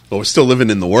 But we're still living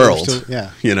in the world,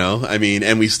 yeah.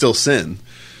 And we still sin,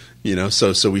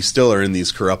 so we still are in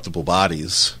these corruptible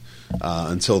bodies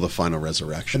until the final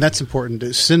resurrection. And that's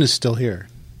important. Sin is still here.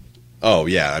 Oh,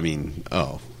 yeah. I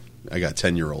got a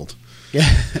 10-year-old. Yeah.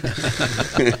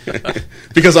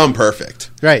 Because I'm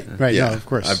perfect. Right. Yeah. No, of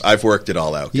course. I've worked it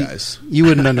all out, guys. You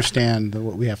wouldn't understand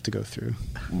what we have to go through.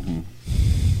 Mm-hmm.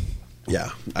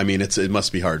 Yeah, it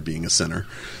must be hard being a sinner.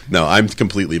 No, I'm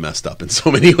completely messed up in so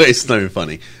many ways. It's not even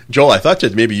funny. Joel, I thought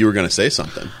that maybe you were going to say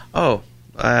something. Oh,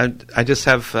 I just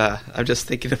have. I'm just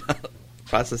thinking about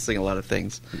processing a lot of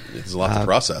things. There's a lot to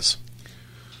process.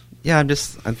 Yeah, I'm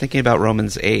thinking about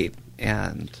Romans 8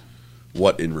 and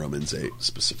what in Romans 8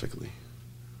 specifically.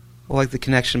 Well, like the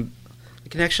connection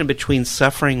between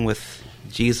suffering with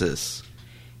Jesus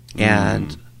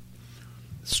and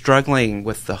struggling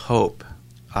with the hope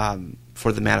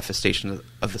for the manifestation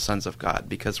of the sons of God,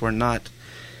 because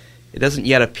it doesn't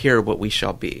yet appear what we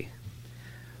shall be.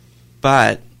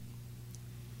 But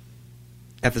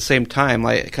at the same time,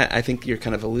 I think you're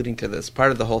kind of alluding to this.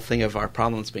 Part of the whole thing of our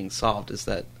problems being solved is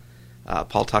that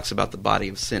Paul talks about the body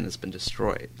of sin has been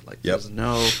destroyed. Like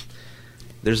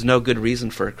there's no good reason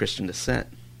for a Christian to sin.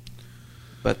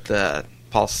 But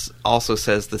Paul also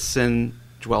says the sin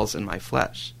dwells in my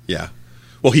flesh. Yeah.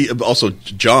 Well,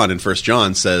 John in 1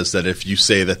 John says that if you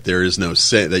say that there is no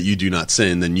sin, that you do not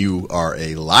sin, then you are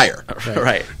a liar.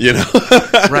 Right. You know.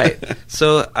 Right.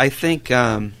 So I think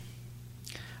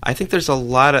there's a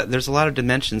lot of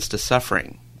dimensions to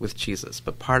suffering with Jesus,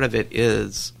 but part of it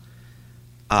is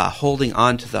holding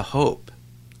on to the hope,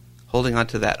 holding on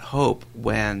to that hope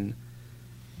when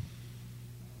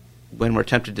we're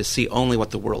tempted to see only what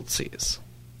the world sees.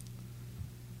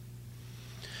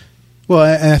 Well,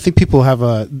 and I think people have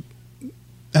a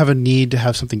need to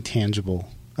have something tangible.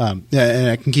 And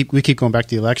we keep going back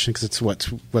to the election because it's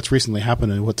what's recently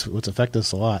happened and what's affected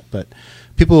us a lot. But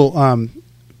people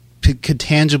could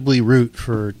tangibly root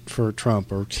for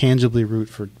Trump or tangibly root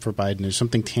for Biden. There's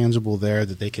something tangible there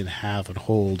that they can have and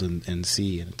hold and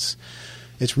see. And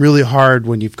it's really hard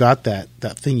when you've got that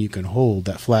thing you can hold,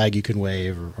 that flag you can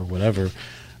wave or whatever.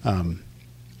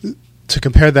 To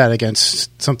compare that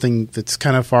against something that's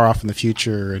kind of far off in the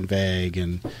future and vague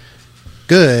and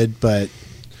good, but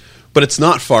it's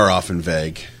not far off and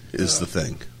vague is the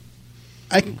thing.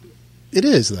 It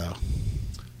is though.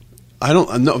 I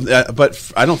don't know,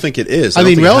 but I don't think it is. I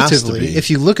mean, relatively, if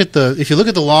you look at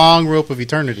the long rope of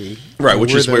eternity, right,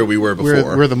 which is where we were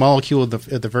before, we're the molecule at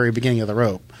the very beginning of the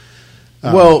rope.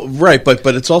 Well, right, but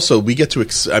it's also we get to.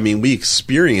 We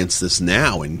experience this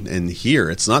now and here.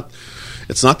 It's not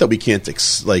that we can't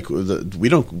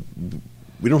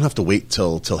we don't have to wait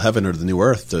till heaven or the new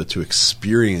earth to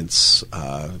experience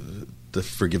the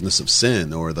forgiveness of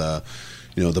sin or the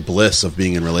bliss of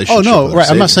being in relationship. Oh no, with right.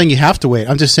 Savior. I'm not saying you have to wait.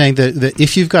 I'm just saying that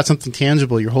if you've got something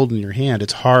tangible you're holding in your hand,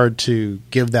 it's hard to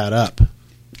give that up.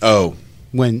 Oh,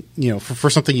 when for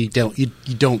something you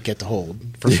don't get to hold,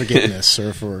 for forgiveness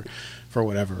or for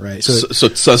whatever, right? So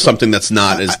something that's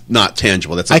not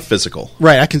tangible, that's not physical,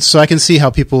 right? I can see how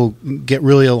people get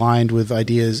really aligned with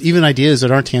ideas, even ideas that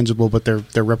aren't tangible, but they're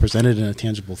represented in a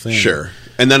tangible thing. Sure,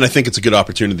 and then I think it's a good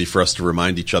opportunity for us to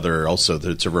remind each other also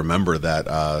to remember that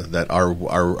that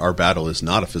our battle is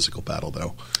not a physical battle,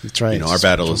 though. That's right. Our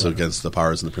battle is against the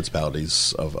powers and the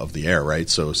principalities of the air, right?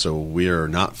 So we are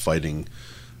not fighting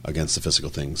against the physical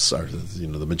things.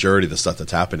 The majority of the stuff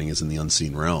that's happening is in the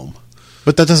unseen realm.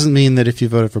 But that doesn't mean that if you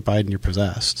voted for Biden, you're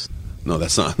possessed. No,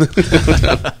 that's not.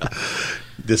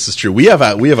 This is true. We have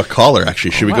a caller,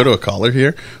 actually. Should we go to a caller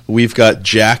here? We've got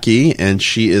Jackie, and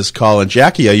she is calling.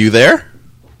 Jackie, are you there?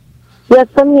 Yes,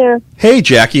 I'm here. Hey,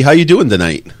 Jackie, how you doing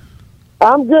tonight?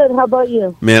 I'm good. How about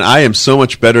you? Man, I am so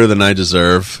much better than I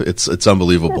deserve. It's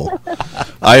unbelievable.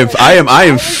 I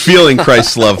am feeling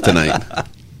Christ's love tonight.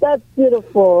 That's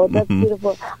beautiful. That's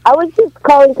beautiful. I was just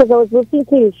calling because I was listening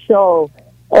to your show.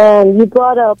 And you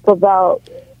brought up about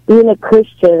being a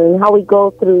Christian and how we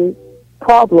go through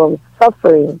problems,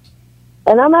 suffering.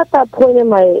 And I'm at that point in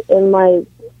my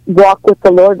walk with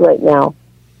the Lord right now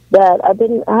that I've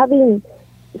been having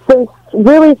since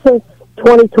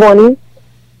 2020.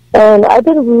 And I've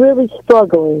been really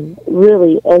struggling,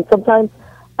 really. And sometimes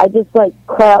I just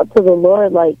cry out to the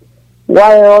Lord, why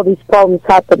are all these problems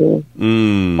happening?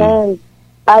 And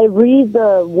I read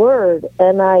the Word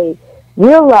and I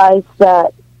realize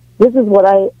that this is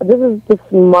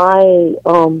just my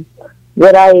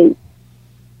what I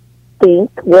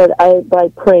think, by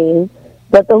praying,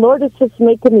 that the Lord is just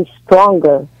making me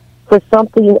stronger for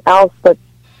something else that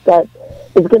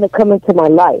is going to come into my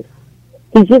life.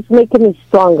 He's just making me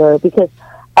stronger because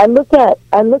I look at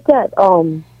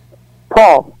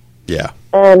Paul. Yeah.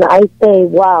 And I say,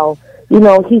 wow,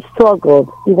 he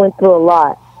struggled. He went through a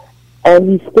lot, and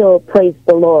he still praised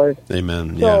the Lord.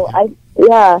 Amen. So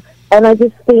and I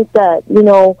just think that,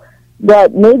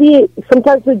 that maybe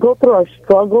sometimes we go through our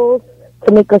struggles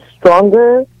to make us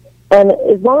stronger. And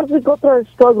as long as we go through our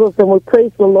struggles and we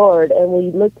praise the Lord and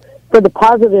we look for the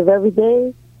positive every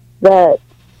day, that,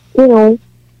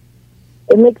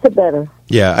 it makes it better.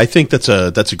 Yeah, I think that's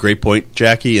a great point,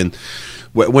 Jackie. And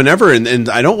whenever, and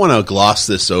I don't want to gloss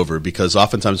this over because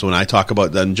oftentimes when I talk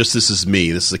about, and just this is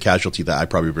me, this is a casualty that I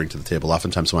probably bring to the table.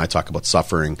 Oftentimes when I talk about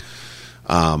suffering,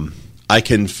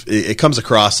 it comes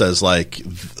across as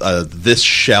this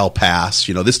shall pass,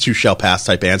 this too shall pass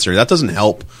type answer. That doesn't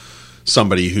help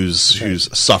somebody who's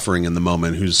suffering in the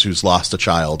moment, who's lost a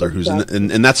child, or who's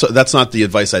and that's not the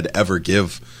advice I'd ever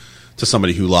give to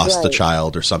somebody who lost a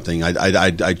child or something.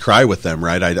 I'd cry with them,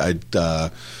 right?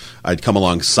 I'd come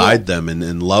alongside them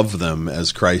and love them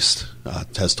as Christ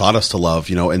has taught us to love,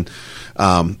 and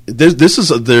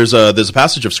there's a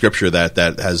passage of scripture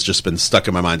that has just been stuck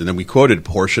in my mind, and then we quoted a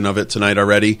portion of it tonight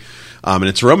already, and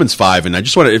it's Romans 5, and I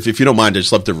just want to, if you don't mind, I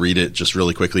just love to read it just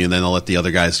really quickly, and then I'll let the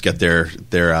other guys get their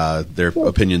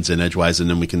opinions in edgewise, and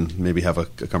then we can maybe have a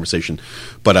conversation.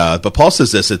 But Paul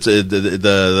says this. This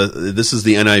is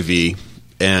the NIV.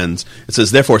 And it says,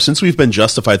 therefore, since we've been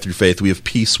justified through faith, we have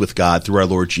peace with God through our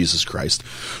Lord Jesus Christ,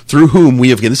 through whom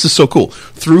we have gained, this is so cool,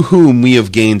 through whom we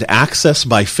have gained access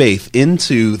by faith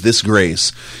into this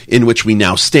grace in which we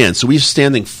now stand. So we're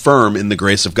standing firm in the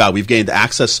grace of God. We've gained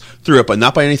access through it, but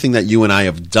not by anything that you and I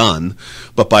have done,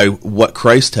 but by what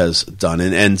Christ has done.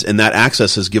 And that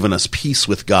access has given us peace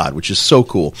with God, which is so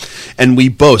cool. And we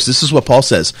boast, this is what Paul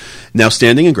says, now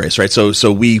standing in grace, right?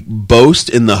 So we boast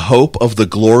in the hope of the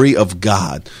glory of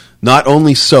God. Not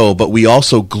only so, but we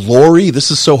also glory.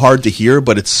 This is so hard to hear,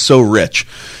 but it's so rich.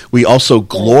 We also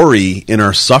glory in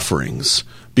our sufferings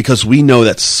because we know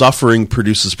that suffering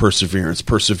produces perseverance,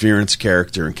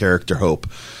 character, and character, hope.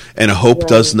 And a hope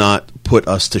does not put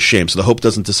us to shame. So the hope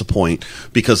doesn't disappoint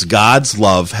because God's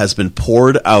love has been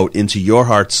poured out into your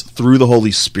hearts through the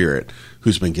Holy Spirit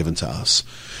who's been given to us.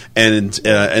 And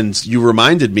you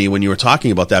reminded me when you were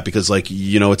talking about that because,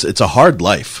 it's a hard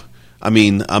life. I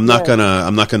mean, I'm not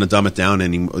gonna dumb it down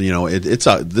anymore.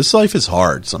 This life is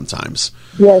hard sometimes.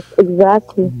 Yes,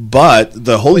 exactly. But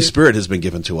the Holy Spirit has been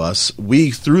given to us. We,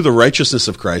 through the righteousness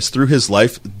of Christ, through His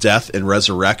life, death, and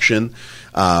resurrection,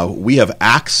 we have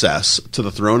access to the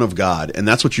throne of God, and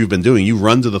that's what you've been doing. You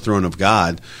run to the throne of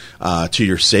God, to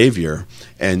your Savior,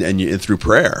 and through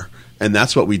prayer. And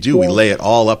that's what we do. We lay it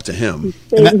all up to Him.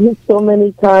 So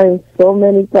many times.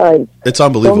 It's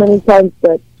unbelievable. So many times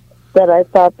that I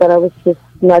thought that I was just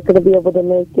not going to be able to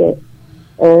make it.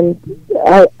 And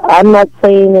I'm not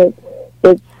saying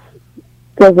it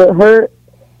doesn't hurt,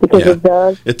 because it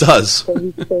does. It does. But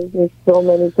He saved me so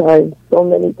many times.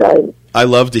 I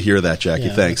love to hear that, Jackie.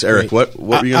 Thanks. Eric, what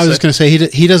were you going to say? I was just going to say,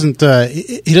 he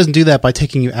doesn't do that by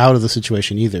taking you out of the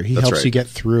situation either. He helps you get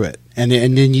through it. And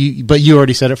then you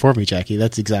already said it for me, Jackie.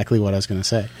 That's exactly what I was going to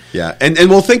say. Yeah, and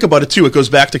we'll think about it too. It goes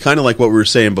back to kind of like what we were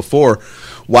saying before.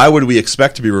 Why would we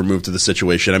expect to be removed to the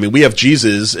situation? I mean, we have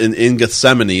Jesus in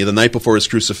Gethsemane the night before His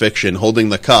crucifixion, holding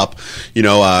the cup.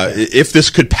 If this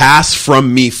could pass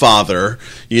from me, Father,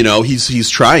 he's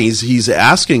trying. He's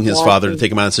asking His Father to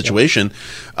take him out of the situation,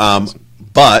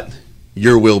 but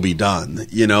Your will be done,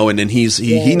 and then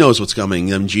he knows what's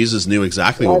coming. And Jesus knew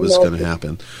exactly what was going to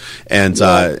happen,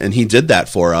 and He did that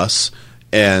for us.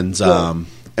 And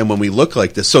when we look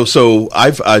like this, so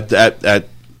I've at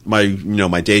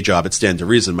my day job at Stand to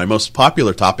Reason, my most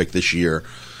popular topic this year,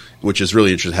 which is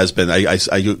really interesting, has been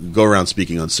I go around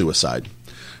speaking on suicide.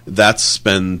 That's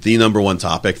been the number one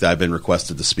topic that I've been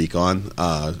requested to speak on,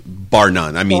 bar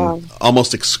none. I mean,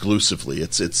 almost exclusively.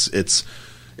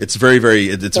 It's very, very.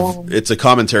 It's a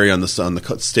commentary on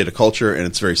the state of culture, and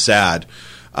it's very sad.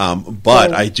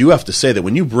 But I do have to say that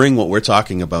when you bring what we're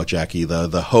talking about, Jackie,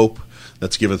 the hope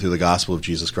that's given through the gospel of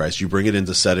Jesus Christ, you bring it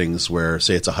into settings where,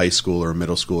 say, it's a high school or a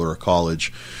middle school or a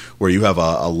college, where you have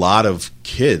a lot of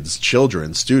kids,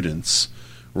 children, students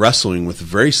wrestling with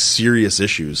very serious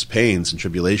issues, pains and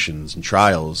tribulations and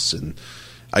trials and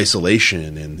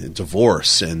isolation and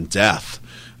divorce and death.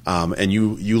 And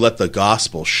you let the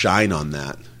gospel shine on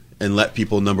that and let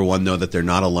people, number one, know that they're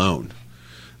not alone.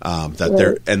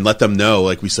 And let them know,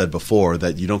 like we said before,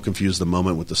 that you don't confuse the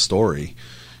moment with the story.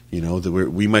 That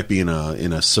we might be in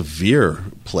a severe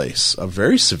place, a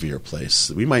very severe place.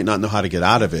 We might not know how to get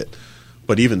out of it,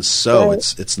 but even so,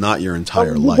 it's not your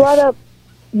entire life.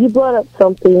 You brought up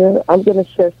something. I'm going to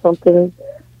share something.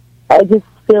 I just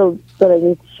feel that I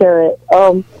need to share it.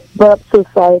 Brought up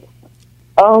suicide.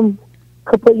 A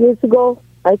couple of years ago,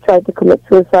 I tried to commit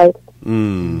suicide,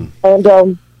 and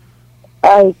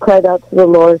I cried out to the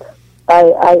Lord.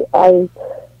 I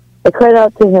cried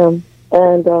out to Him,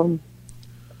 and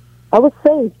I was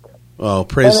saved. Oh,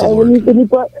 praise the Lord!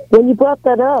 When you brought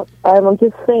that up, I'm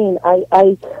just saying,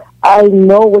 I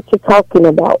know what you're talking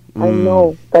about. I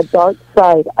know that dark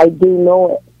side. I do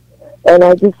know it, and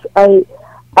I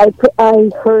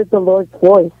heard the Lord's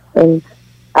voice, and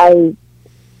I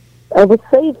was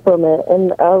saved from it,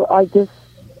 and I just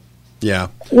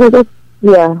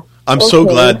I'm so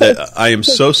glad that I am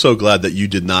so glad that you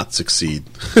did not succeed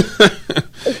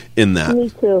in that.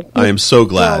 Me too. I am so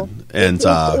glad, it's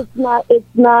not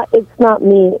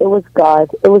me. It was God.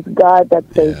 It was God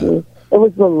that saved me. It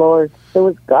was the Lord. It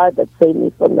was God that saved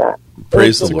me from that.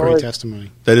 Praise the Lord. Lord. Great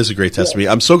testimony. That is a great testimony.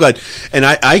 I'm so glad. And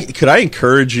could I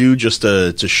encourage you just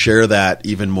to share that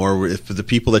even more if the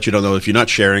people that you don't know, if you're not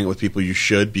sharing it with people, you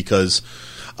should, because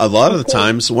a lot of the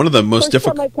times, one of the most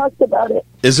difficult. First time I talked about it.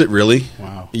 Is it really?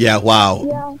 Wow. Yeah. Wow.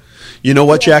 Yeah. You know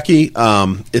what, Jackie?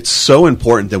 It's so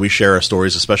important that we share our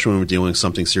stories, especially when we're dealing with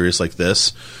something serious like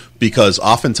this, because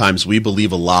oftentimes we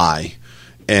believe a lie.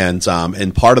 And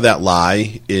part of that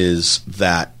lie is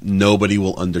that nobody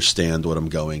will understand what I'm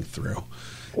going through.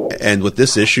 And with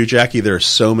this issue, Jackie, there are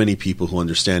so many people who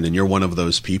understand, and you're one of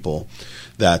those people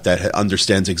that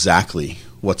understands exactly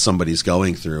what somebody's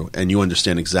going through, and you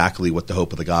understand exactly what the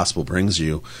hope of the gospel brings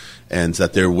you, and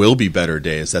that there will be better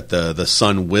days, that the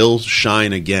sun will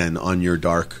shine again on your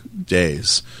dark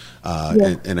days.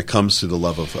 And it comes through the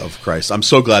love of Christ. I'm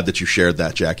so glad that you shared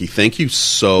that, Jackie. Thank you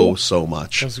so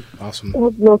much. That was awesome.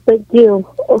 Oh, no, thank you.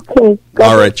 Okay.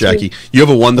 All right, Jackie. You have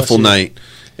a wonderful night.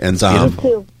 And You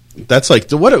too. that's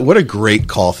like what a great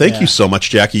call. Thank you so much,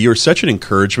 Jackie. You're such an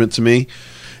encouragement to me.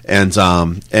 And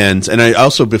I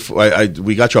also, before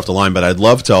we got you off the line, but I'd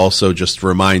love to also just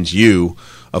remind you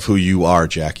of who you are,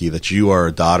 Jackie, that you are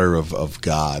a daughter of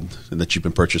God, and that you've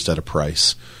been purchased at a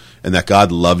price, and that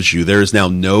God loves you. There is now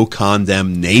no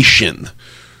condemnation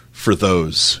for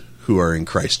those who are in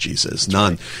Christ Jesus.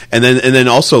 None. And then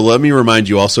also, let me remind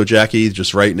you also, Jackie,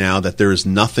 just right now, that there is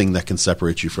nothing that can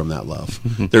separate you from that love.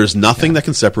 There is nothing that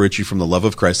can separate you from the love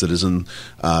of Christ that is in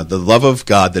the love of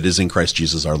God that is in Christ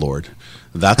Jesus our Lord.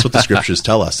 That's what the scriptures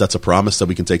tell us. That's a promise that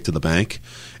we can take to the bank.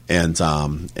 And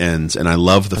I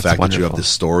love the fact that you have this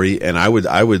story. And I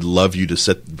would love you to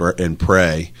sit and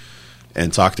pray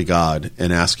and talk to God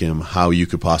and ask Him how you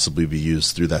could possibly be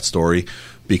used through that story,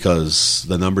 because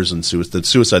the numbers in the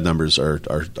suicide numbers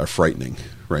are frightening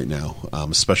right now,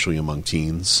 especially among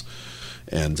teens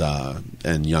and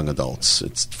young adults.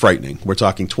 It's frightening. We're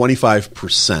talking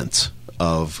 25%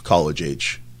 of college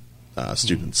age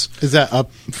students. Is that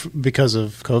up because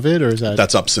of COVID, or is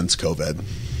that's up since COVID?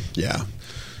 Yeah.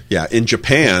 In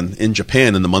Japan, in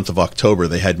the month of October,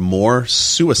 they had more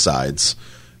suicides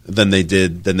than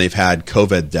they've had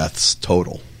COVID deaths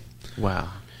total. Wow.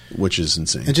 Which is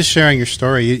insane. And just sharing your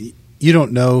story, you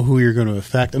don't know who you're going to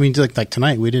affect. I mean, like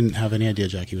tonight, we didn't have any idea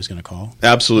Jackie was going to call.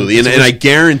 Absolutely. And I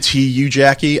guarantee you,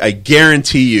 Jackie,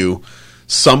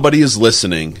 somebody is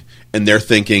listening and they're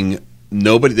thinking,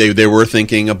 they were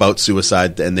thinking about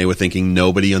suicide, and they were thinking,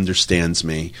 nobody understands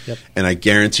me. Yep. And I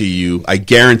guarantee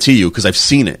you, because I've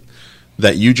seen it,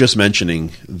 that you just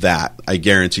mentioning that, I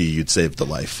guarantee you'd save the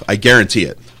life. I guarantee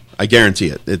it.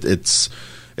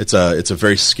 It's a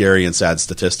very scary and sad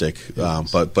statistic,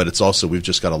 but it's also, we've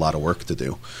just got a lot of work to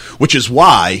do, which is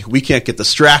why we can't get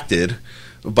distracted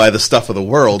by the stuff of the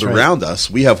world around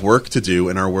us. We have work to do,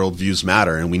 and our worldviews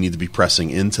matter, and we need to be pressing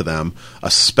into them,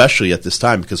 especially at this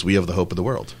time, because we have the hope of the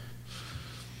world.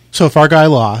 So if our guy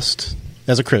lost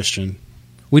as a Christian,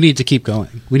 we need to keep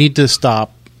going. We need to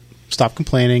stop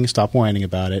complaining, stop whining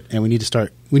about it, and we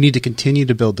need to continue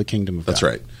to build the kingdom of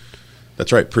God.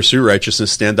 That's right. Pursue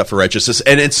righteousness, stand up for righteousness.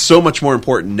 And it's so much more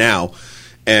important now.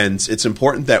 And it's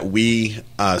important that we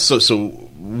so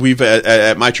we've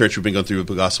at my church, we've been going through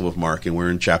the Gospel of Mark, and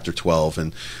we're in chapter 12.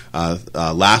 And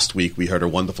last week we heard a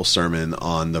wonderful sermon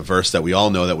on the verse that we all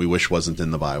know that we wish wasn't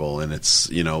in the Bible, and it's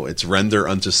render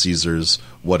unto Caesar's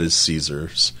what is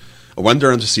Caesar's.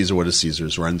 Render unto Caesar what is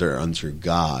Caesar's. Render unto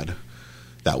God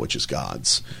that which is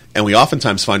God's. And we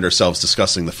oftentimes find ourselves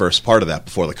discussing the first part of that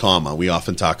before the comma. We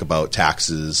often talk about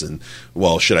taxes and,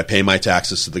 well, should I pay my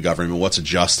taxes to the government? What's a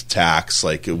just tax?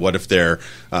 Like, what if their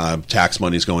tax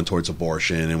money is going towards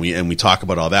abortion? And we talk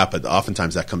about all that, but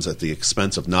oftentimes that comes at the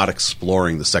expense of not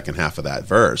exploring the second half of that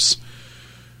verse.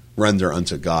 Render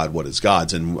unto God what is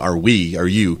God's. And are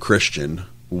you, Christian,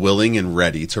 willing and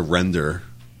ready to render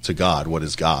to God what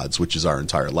is God's, which is our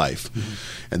entire life?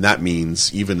 Mm-hmm. And that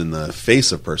means even in the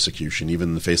face of persecution, even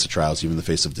in the face of trials, even in the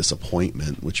face of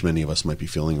disappointment, which many of us might be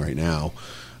feeling right now,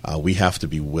 we have to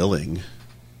be willing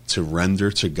to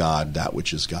render to God that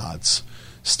which is God's,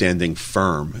 standing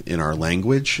firm in our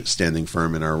language, standing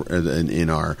firm in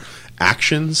our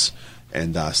actions,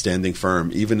 and standing firm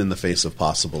even in the face of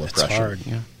possible oppression. It's hard.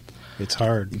 Yeah. It's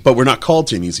hard. But we're not called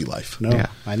to an easy life. No, yeah.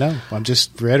 I know. I'm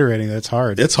just reiterating that it's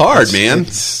hard. It's hard, man.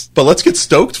 But let's get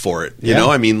stoked for it. You know,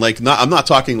 I mean, I'm not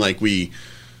talking like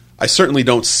I certainly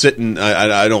don't sit and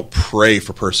I don't pray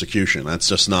for persecution. That's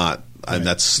just not, right. And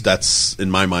that's in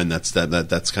my mind, that's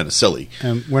kind of silly.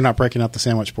 And we're not breaking out the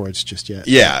sandwich boards just yet.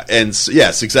 Yeah. And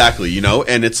yes, exactly. You know,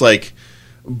 and it's like,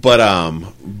 but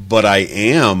I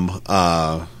am,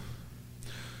 I'm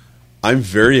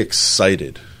very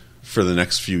excited for the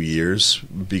next few years,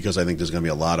 because I think there's going to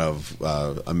be a lot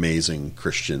of amazing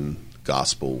Christian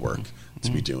gospel work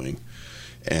to be doing.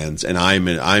 And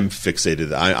I'm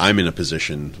fixated. I'm in a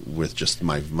position with just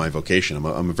my vocation.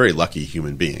 I'm a very lucky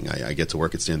human being. I get to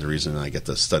work at Stand to Reason, and I get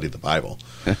to study the Bible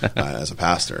as a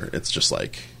pastor. It's just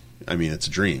like, I mean, it's a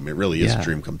dream. It really is a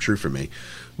dream come true for me.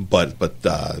 But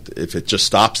if it just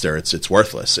stops there, it's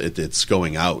worthless. It's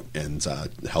going out and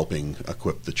helping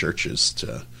equip the churches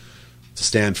to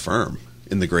stand firm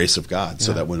in the grace of God,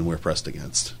 so that when we're pressed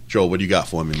against. Joel, what do you got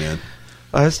for me, man?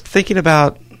 I was thinking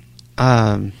about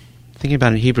in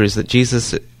Hebrews that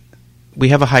Jesus, we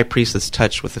have a high priest that's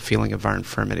touched with the feeling of our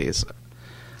infirmities.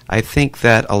 I think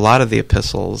that a lot of the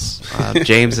epistles,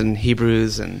 James and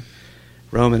Hebrews and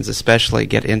Romans especially,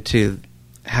 get into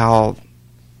how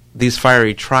these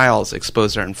fiery trials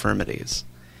expose our infirmities.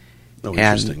 Oh,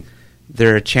 interesting. And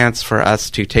they're a chance for us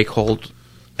to take hold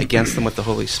against them with the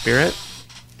Holy Spirit,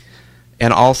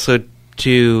 and also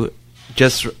to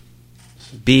just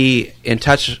be in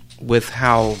touch with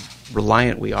how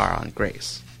reliant we are on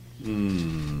grace.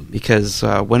 Because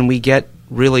when we get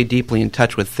really deeply in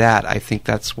touch with that, I think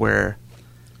that's where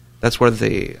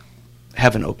the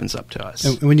heaven opens up to us.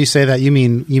 And when you say that, you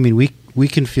mean we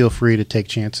can feel free to take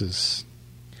chances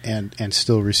and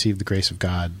still receive the grace of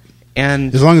God,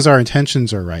 and as long as our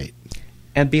intentions are right,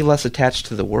 and be less attached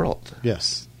to the world.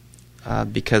 Yes,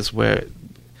 because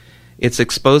it's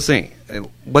exposing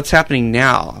what's happening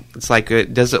now. It's like,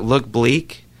 does it look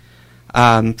bleak?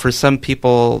 For some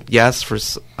people, yes. For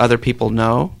other people,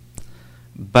 no.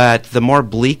 But the more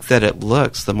bleak that it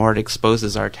looks, the more it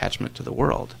exposes our attachment to the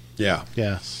world. Yeah.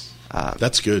 Yes.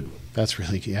 That's good. That's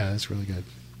really good.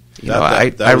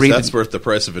 That's worth the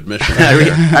price of admission.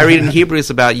 I read in Hebrews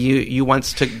about you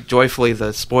once took joyfully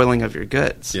the spoiling of your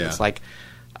goods. Yeah. It's like,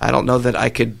 I don't know that I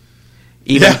could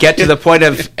even get to the point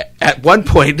of, at one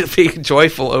point, being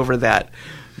joyful over that.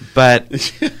 But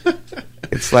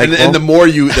it's like, and the more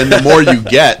you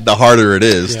get, the harder it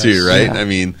is too, right? Yeah. I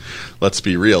mean, let's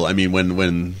be real. I mean,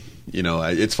 when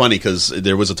it's funny because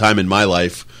there was a time in my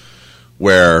life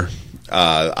where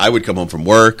I would come home from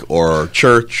work or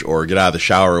church or get out of the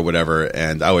shower or whatever,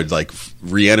 and I would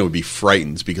Rhianna would be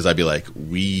frightened because I'd be like,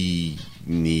 we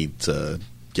need to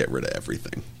get rid of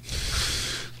everything.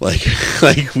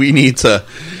 We need to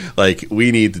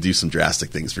do some drastic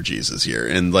things for Jesus here,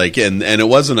 and it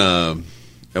wasn't a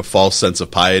false sense of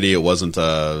piety. It wasn't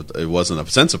a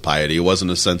sense of piety. It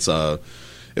wasn't a sense of.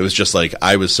 It was just like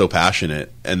I was so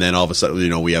passionate, and then all of a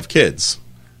sudden, we have kids,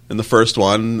 and the first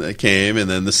one came, and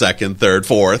then the second, third,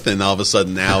 fourth, and all of a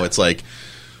sudden now it's like,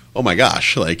 oh my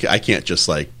gosh, I can't just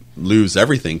lose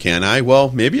everything, can I?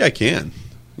 Well, maybe I can,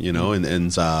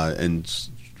 and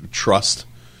trust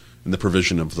in the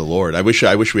provision of the Lord. I wish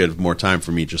we had more time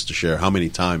for me just to share how many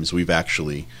times we've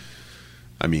actually.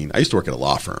 I mean, I used to work at a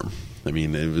law firm. I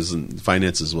mean,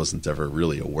 finances wasn't ever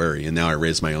really a worry, and now I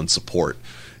raise my own support.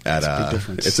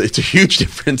 It's a huge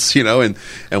difference,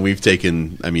 and we've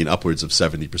taken, upwards of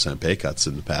 70% pay cuts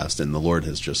in the past, and the Lord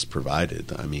has just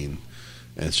provided. I mean,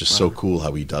 and it's just so cool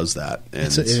how He does that.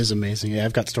 And it is amazing. Yeah,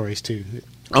 I've got stories too.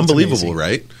 Unbelievable,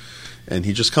 right? And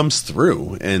He just comes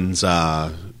through, and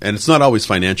it's not always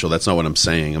financial. That's not what I'm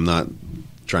saying. I'm not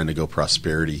trying to go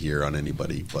prosperity here on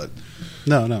anybody, but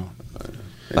no.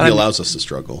 He allows us to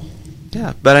struggle.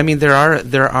 Yeah, but I mean, there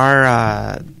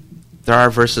are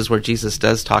verses where Jesus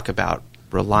does talk about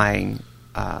relying,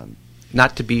 not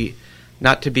to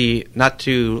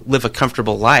live a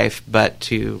comfortable life, but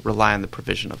to rely on the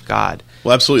provision of God.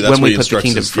 Well, absolutely. That's when what we He put the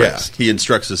kingdom instructs us. first. He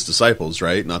instructs His disciples,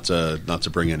 right? Not to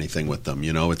bring anything with them.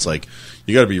 It's like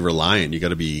you got to be reliant. You got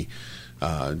to be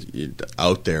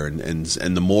out there, and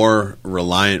the more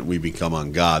reliant we become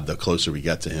on God, the closer we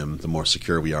get to Him, the more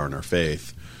secure we are in our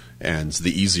faith, and the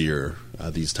easier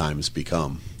these times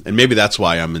become. And maybe that's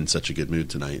why I'm in such a good mood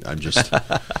tonight. I'm in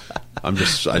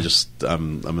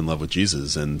love with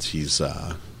Jesus, and He's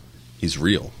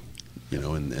real,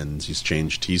 and He's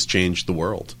changed the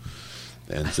world,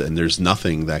 and there's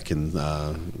nothing that can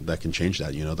change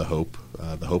that.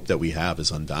 The hope that we have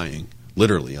is undying,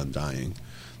 literally undying.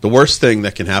 The worst thing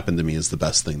that can happen to me is the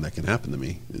best thing that can happen to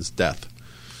me is death.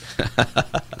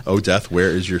 Oh, death, where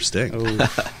is your sting?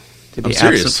 To be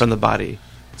absent from the body.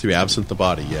 To be absent the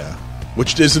body, yeah.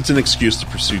 Which isn't an excuse to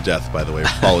pursue death, by the way.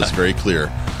 Paul is very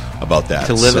clear about that.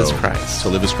 To live is Christ. To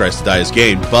live is Christ, to die is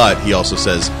gain. But he also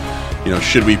says,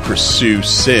 should we pursue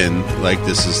sin, like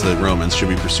this is the Romans, should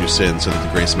we pursue sin so that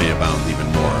the grace may abound even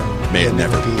more? May it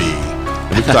never be.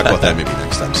 And we can talk about that maybe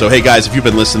next time. So, hey, guys, if you've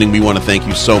been listening, we want to thank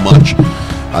you so much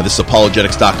This is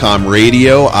apologetics.com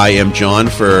radio. I am John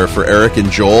for Eric and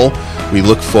Joel. We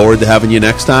look forward to having you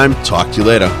next time. Talk to you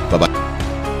later. Bye-bye.